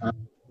issues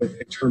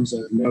in terms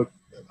of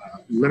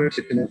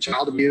limited to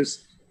child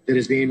abuse that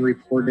is being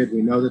reported.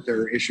 We know that there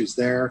are issues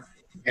there.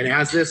 And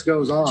as this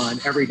goes on,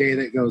 every day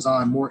that goes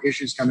on, more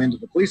issues come into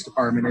the police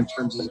department in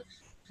terms of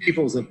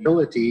people's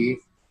ability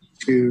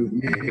to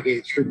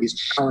navigate through these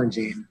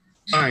challenging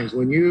times.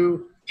 When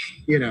you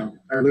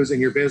are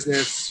losing your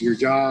business, your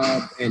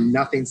job, and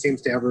nothing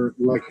seems to ever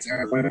look it's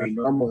ever going to be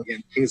normal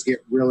again, things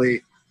get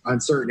really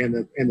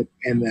uncertain.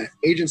 And the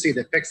agency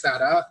that picks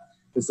that up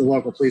is the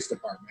local police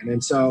department.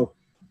 And so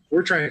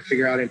we're trying to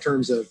figure out in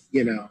terms of,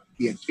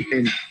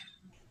 keeping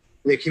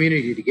the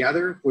community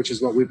together, which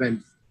is what we've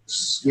been,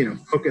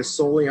 focused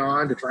solely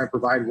on to try and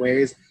provide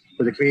ways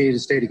for the community to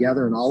stay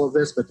together in all of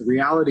this. But the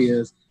reality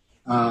is,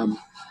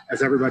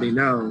 as everybody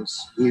knows,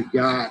 we've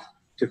got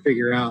to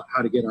figure out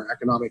how to get our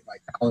economic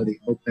vitality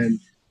open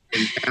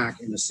and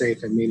back in a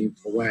safe and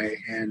meaningful way.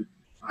 And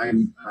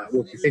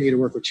we'll continue to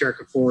work with Chair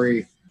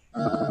Kafoury,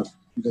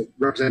 the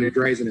Representative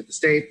Drazan at the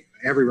state,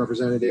 every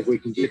representative we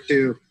can get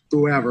to,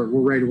 whoever.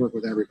 We're ready to work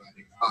with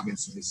everybody,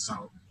 obviously.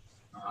 So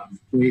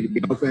we need to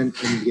be open and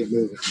we need to get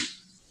moving.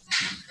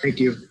 Thank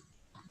you.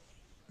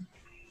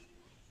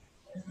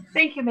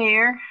 Thank you,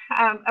 Mayor.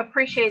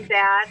 Appreciate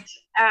that.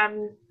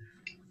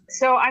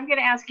 So I'm going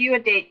to ask you a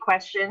date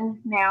question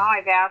now.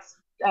 I've asked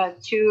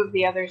two of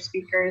the other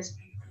speakers.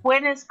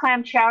 When is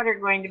clam chowder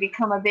going to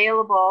become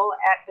available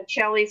at the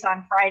Cheli's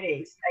on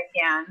Fridays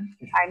again?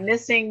 I'm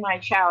missing my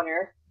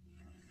chowder.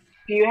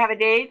 Do you have a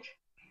date?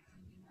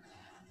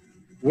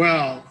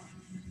 Well,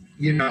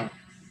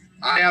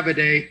 I have a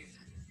date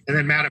and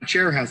then Madam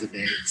Chair has a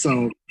date.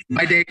 So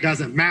my date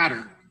doesn't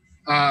matter.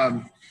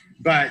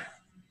 But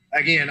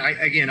again,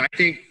 I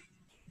think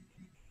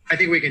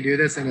we can do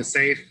this in a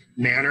safe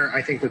manner.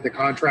 I think that the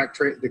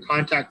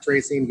contact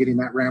tracing, getting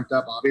that ramped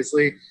up,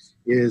 obviously,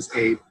 is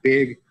a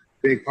big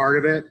big part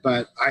of it.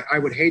 But I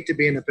would hate to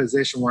be in a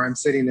position where I'm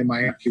sitting in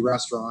my empty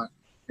restaurant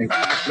and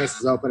Clackamas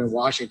is open and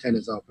Washington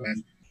is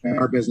open and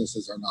our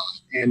businesses are not.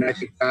 And I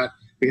think that,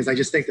 because I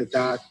just think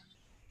that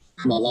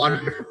from a lot of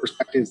different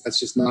perspectives, that's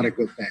just not a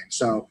good thing.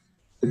 So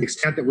to the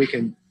extent that we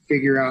can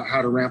figure out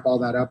how to ramp all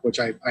that up, which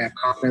I have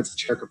confidence in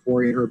Chair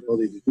Kafoury and her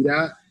ability to do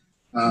that,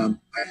 I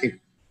think,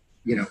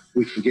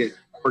 we can get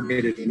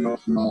coordinated and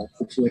all,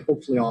 hopefully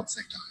all at the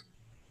same time.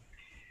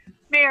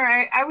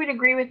 Mayor, I would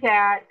agree with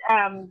that.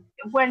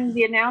 When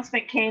the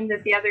announcement came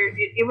that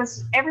it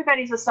was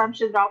everybody's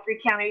assumption that all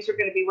three counties were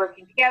going to be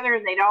working together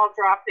and they'd all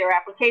drop their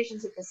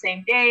applications at the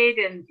same date.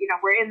 And,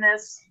 we're in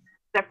this,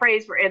 the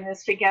phrase, we're in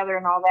this together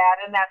and all that.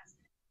 And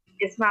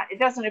it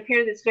doesn't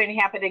appear that it's going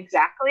to happen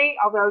exactly,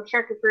 although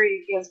Chair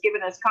Kafoury has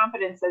given us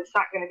confidence that it's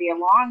not going to be a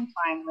long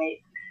time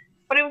wait.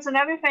 But it was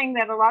another thing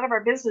that a lot of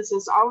our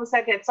businesses all of a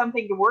sudden had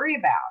something to worry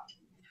about.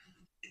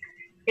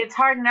 It's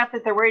hard enough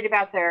that they're worried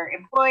about their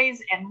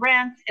employees and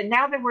rent, and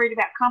now they're worried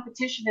about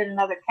competition in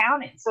another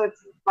county. So it's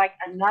like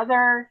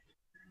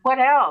what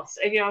else?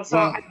 So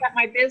I've got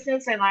my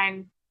business and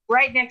I'm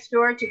right next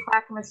door to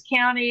Clackamas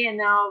County, and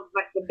now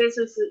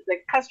the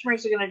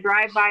customers are going to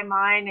drive by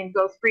mine and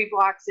go 3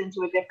 blocks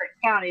into a different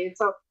county. And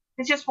so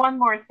it's just one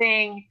more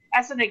thing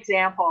as an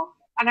example.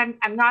 And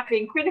I'm not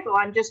being critical,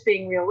 I'm just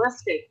being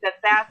realistic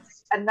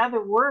that's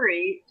another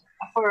worry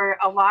for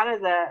a lot of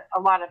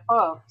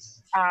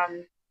folks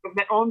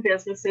that own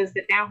businesses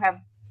that now have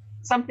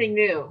something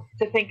new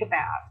to think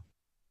about.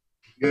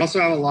 We also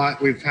have a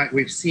lot.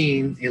 We've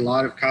seen a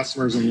lot of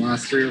customers in the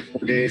last 3 or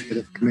 4 days that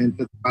have come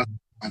into the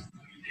restaurant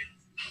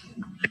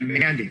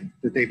demanding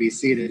that they be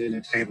seated in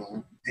a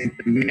table and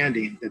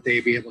demanding that they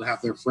be able to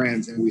have their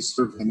friends, and we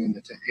serve them in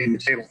the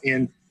table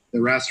in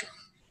the restaurant.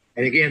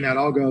 And again, that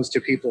all goes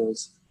to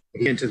people's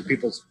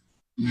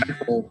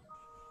mental,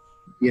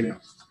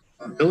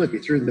 ability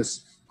through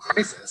this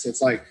crisis.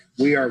 It's like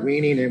we are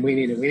weaning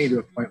to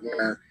a point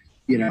where,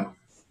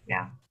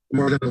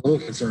 more than a little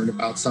concerned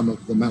about some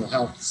of the mental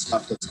health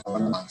stuff that's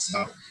going on.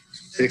 So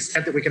to the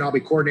extent that we can all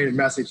be coordinated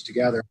message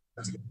together.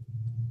 That's good.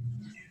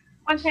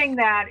 One thing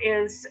that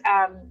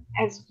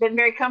has been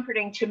very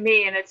comforting to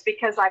me, and it's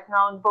because I've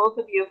known both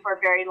of you for a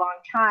very long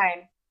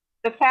time,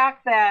 the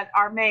fact that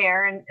our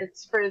mayor, and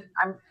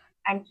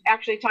I'm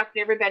actually talking to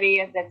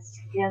everybody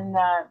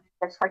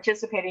that's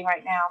participating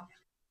right now.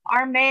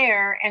 Our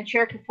mayor and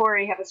Chair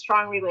Kafoury have a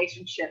strong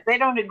relationship. They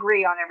don't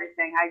agree on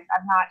everything.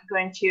 I'm not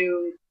going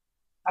to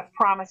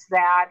promise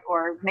that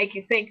or make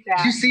you think that.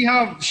 Did you see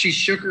how she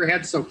shook her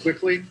head so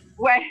quickly?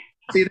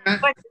 See that?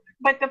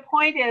 But the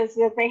point is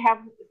that they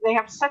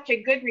have such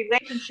a good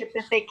relationship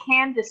that they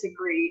can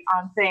disagree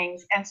on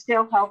things and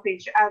still help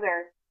each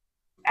other.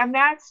 And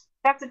that's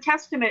a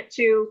testament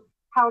to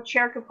how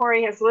Chair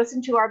Kafoury has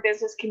listened to our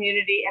business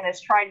community and has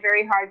tried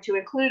very hard to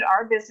include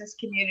our business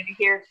community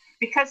here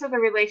because of the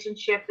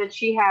relationship that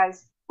she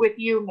has with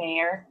you,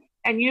 Mayor,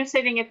 and you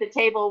sitting at the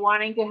table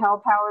wanting to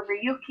help however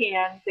you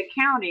can the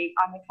county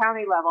on the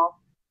county level.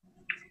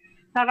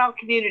 Not all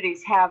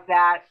communities have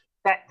that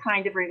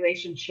kind of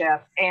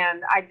relationship,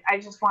 and I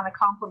just want to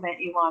compliment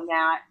you on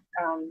that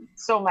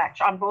so much,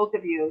 on both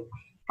of you,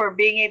 for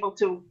being able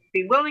to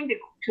be willing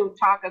to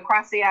talk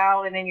across the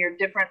aisle and in your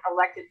different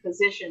elected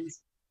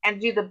positions and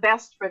do the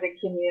best for the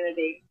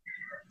community.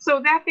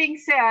 So that being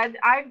said,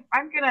 I'm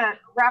going to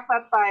wrap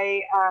up by,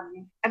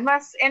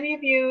 unless any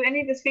of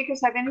the speakers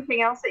have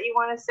anything else that you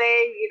want to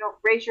say,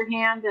 raise your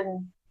hand.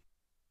 And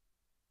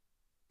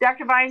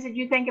Dr. Vines, did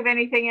you think of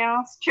anything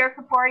else? Chair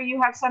Kafoury,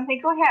 you have something?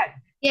 Go ahead.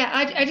 Yeah,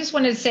 I just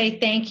wanted to say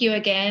thank you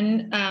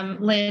again,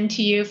 Lynn,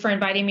 to you for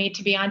inviting me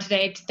to be on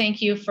today.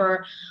 Thank you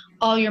for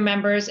all your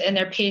members and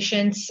their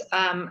patience.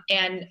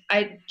 And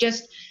I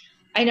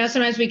know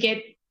sometimes we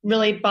get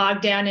really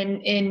bogged down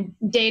in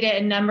data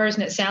and numbers,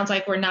 and it sounds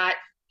like we're not,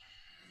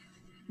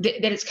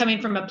 that it's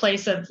coming from a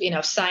place of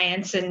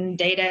science and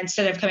data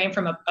instead of coming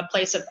from a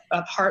place of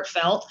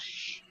heartfelt.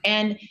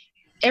 And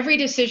every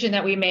decision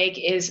that we make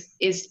is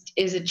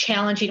a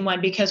challenging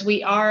one, because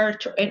we are,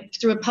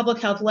 through a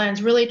public health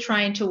lens, really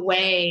trying to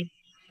weigh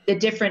the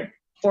different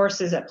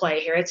forces at play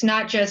here. It's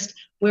not just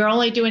we're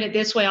only doing it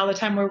this way all the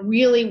time. We're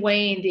really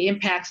weighing the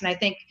impacts. And I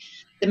think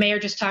the mayor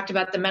just talked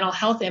about the mental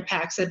health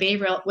impacts, the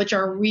behavioral, which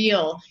are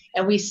real,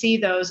 and we see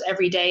those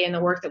every day in the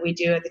work that we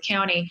do at the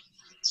county.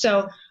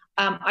 So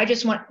I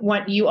just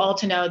want you all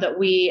to know that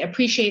we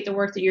appreciate the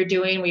work that you're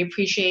doing. We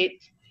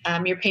appreciate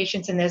your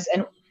patience in this,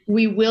 and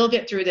we will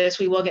get through this.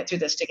 We will get through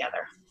this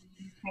together.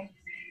 Okay.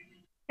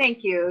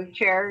 Thank you,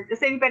 Chair.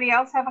 Does anybody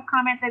else have a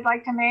comment they'd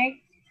like to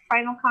make?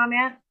 Final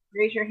comment?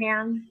 Raise your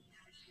hand.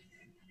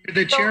 Did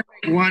the chair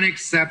make one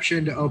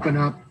exception to open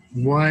up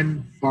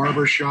one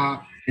barber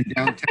shop in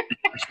downtown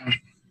Gresham?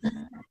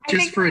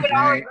 Just for a day?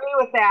 I would agree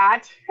with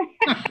that.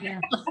 Yeah.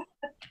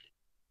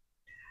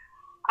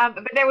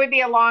 But there would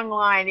be a long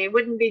line. It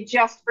wouldn't be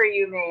just for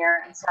you, Mayor.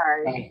 I'm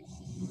sorry. Right.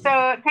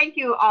 So thank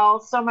you all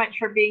so much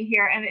for being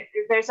here. And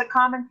there's a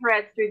common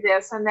thread through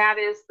this, and that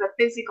is the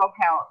physical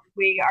health.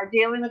 We are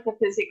dealing with the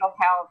physical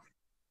health,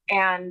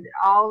 and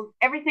all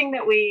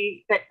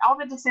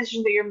the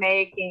decisions that you're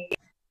making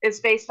is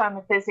based on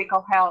the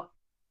physical health.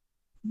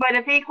 But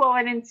if equal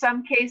and in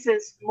some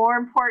cases more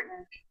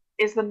important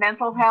is the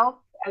mental health,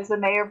 as the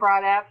mayor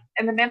brought up.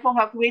 And the mental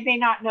health, we may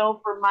not know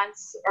for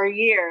months or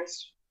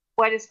years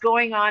what is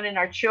going on in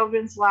our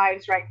children's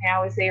lives right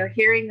now as they are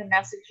hearing the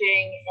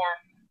messaging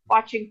and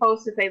watching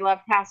folks that they love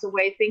pass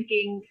away,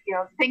 thinking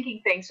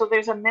things. So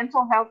there's a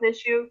mental health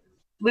issue.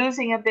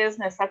 Losing a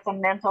business, that's a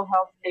mental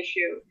health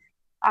issue.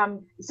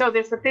 So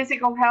there's the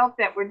physical health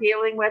that we're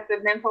dealing with, the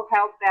mental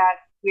health that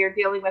we are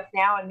dealing with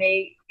now and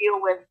may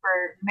deal with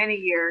for many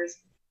years.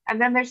 And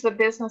then there's the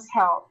business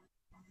health.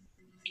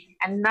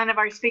 And none of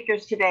our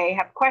speakers today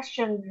have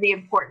questioned the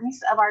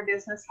importance of our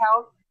business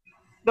health.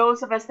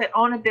 Those of us that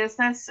own a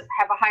business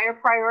have a higher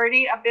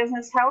priority of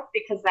business health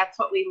because that's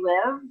what we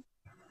live,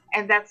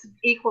 and that's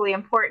equally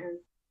important.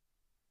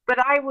 But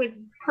I would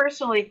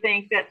personally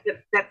think that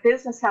that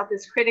business health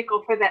is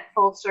critical for that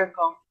full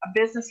circle. A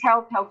business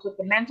health helps with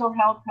the mental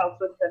health,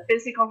 helps with the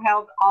physical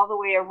health, all the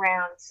way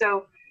around.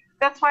 So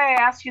that's why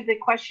I asked you the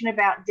question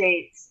about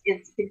dates.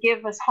 It's to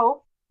give us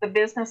hope, the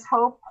business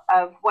hope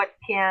of what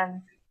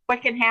can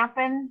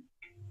happen,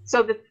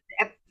 so that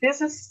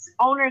business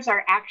owners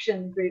are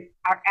action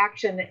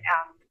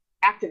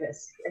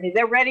activists. I mean,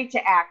 they're ready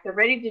to act. They're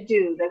ready to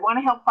do. They want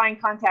to help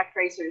find contact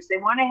tracers. They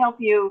want to help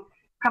you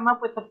come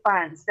up with the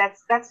funds.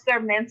 That's their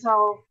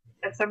mental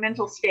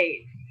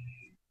state.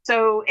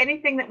 So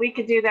anything that we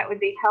could do that would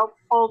be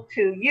helpful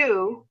to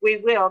you, we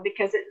will,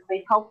 because it will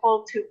be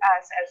helpful to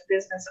us as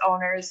business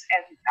owners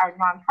and our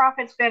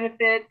nonprofits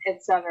benefit,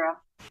 etc.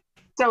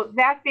 So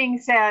that being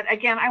said,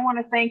 again, I want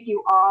to thank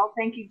you all.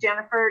 Thank you,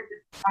 Jennifer,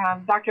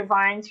 Dr.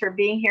 Vines, for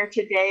being here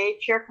today.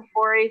 Chair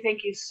Kafoury,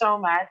 thank you so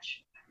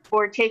much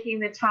for taking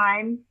the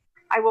time.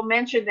 I will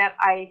mention that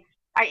I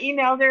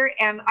emailed her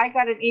and I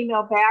got an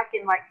email back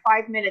in like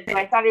 5 minutes, and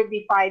I thought it would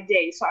be 5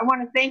 days. So I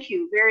want to thank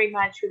you very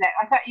much for that.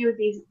 I thought you would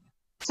be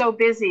so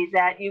busy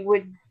that you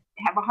would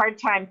have a hard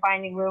time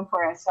finding room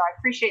for us. So I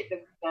appreciate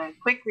the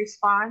quick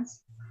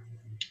response.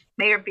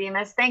 Mayor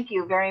Bemis, thank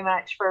you very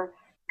much for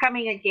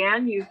coming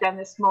again. You've done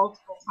this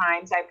multiple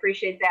times. I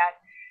appreciate that.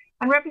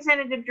 And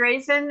Representative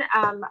Drazan,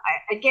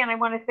 again, I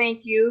want to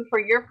thank you for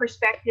your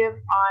perspective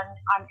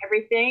on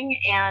everything.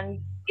 And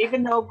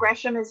even though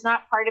Gresham is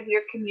not part of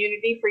your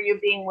community, for you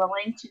being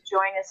willing to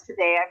join us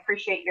today, I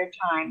appreciate your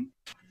time.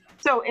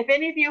 So if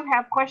any of you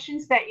have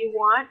questions that you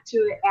want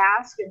to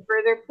ask and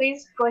further,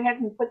 please go ahead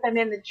and put them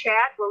in the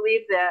chat. We'll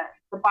leave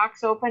the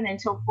box open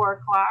until 4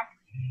 o'clock.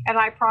 And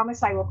I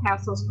promise I will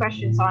pass those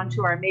questions on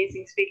to our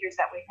amazing speakers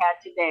that we've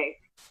had today.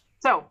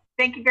 So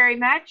thank you very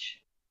much.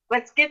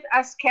 Let's get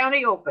us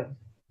county open.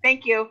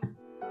 Thank you.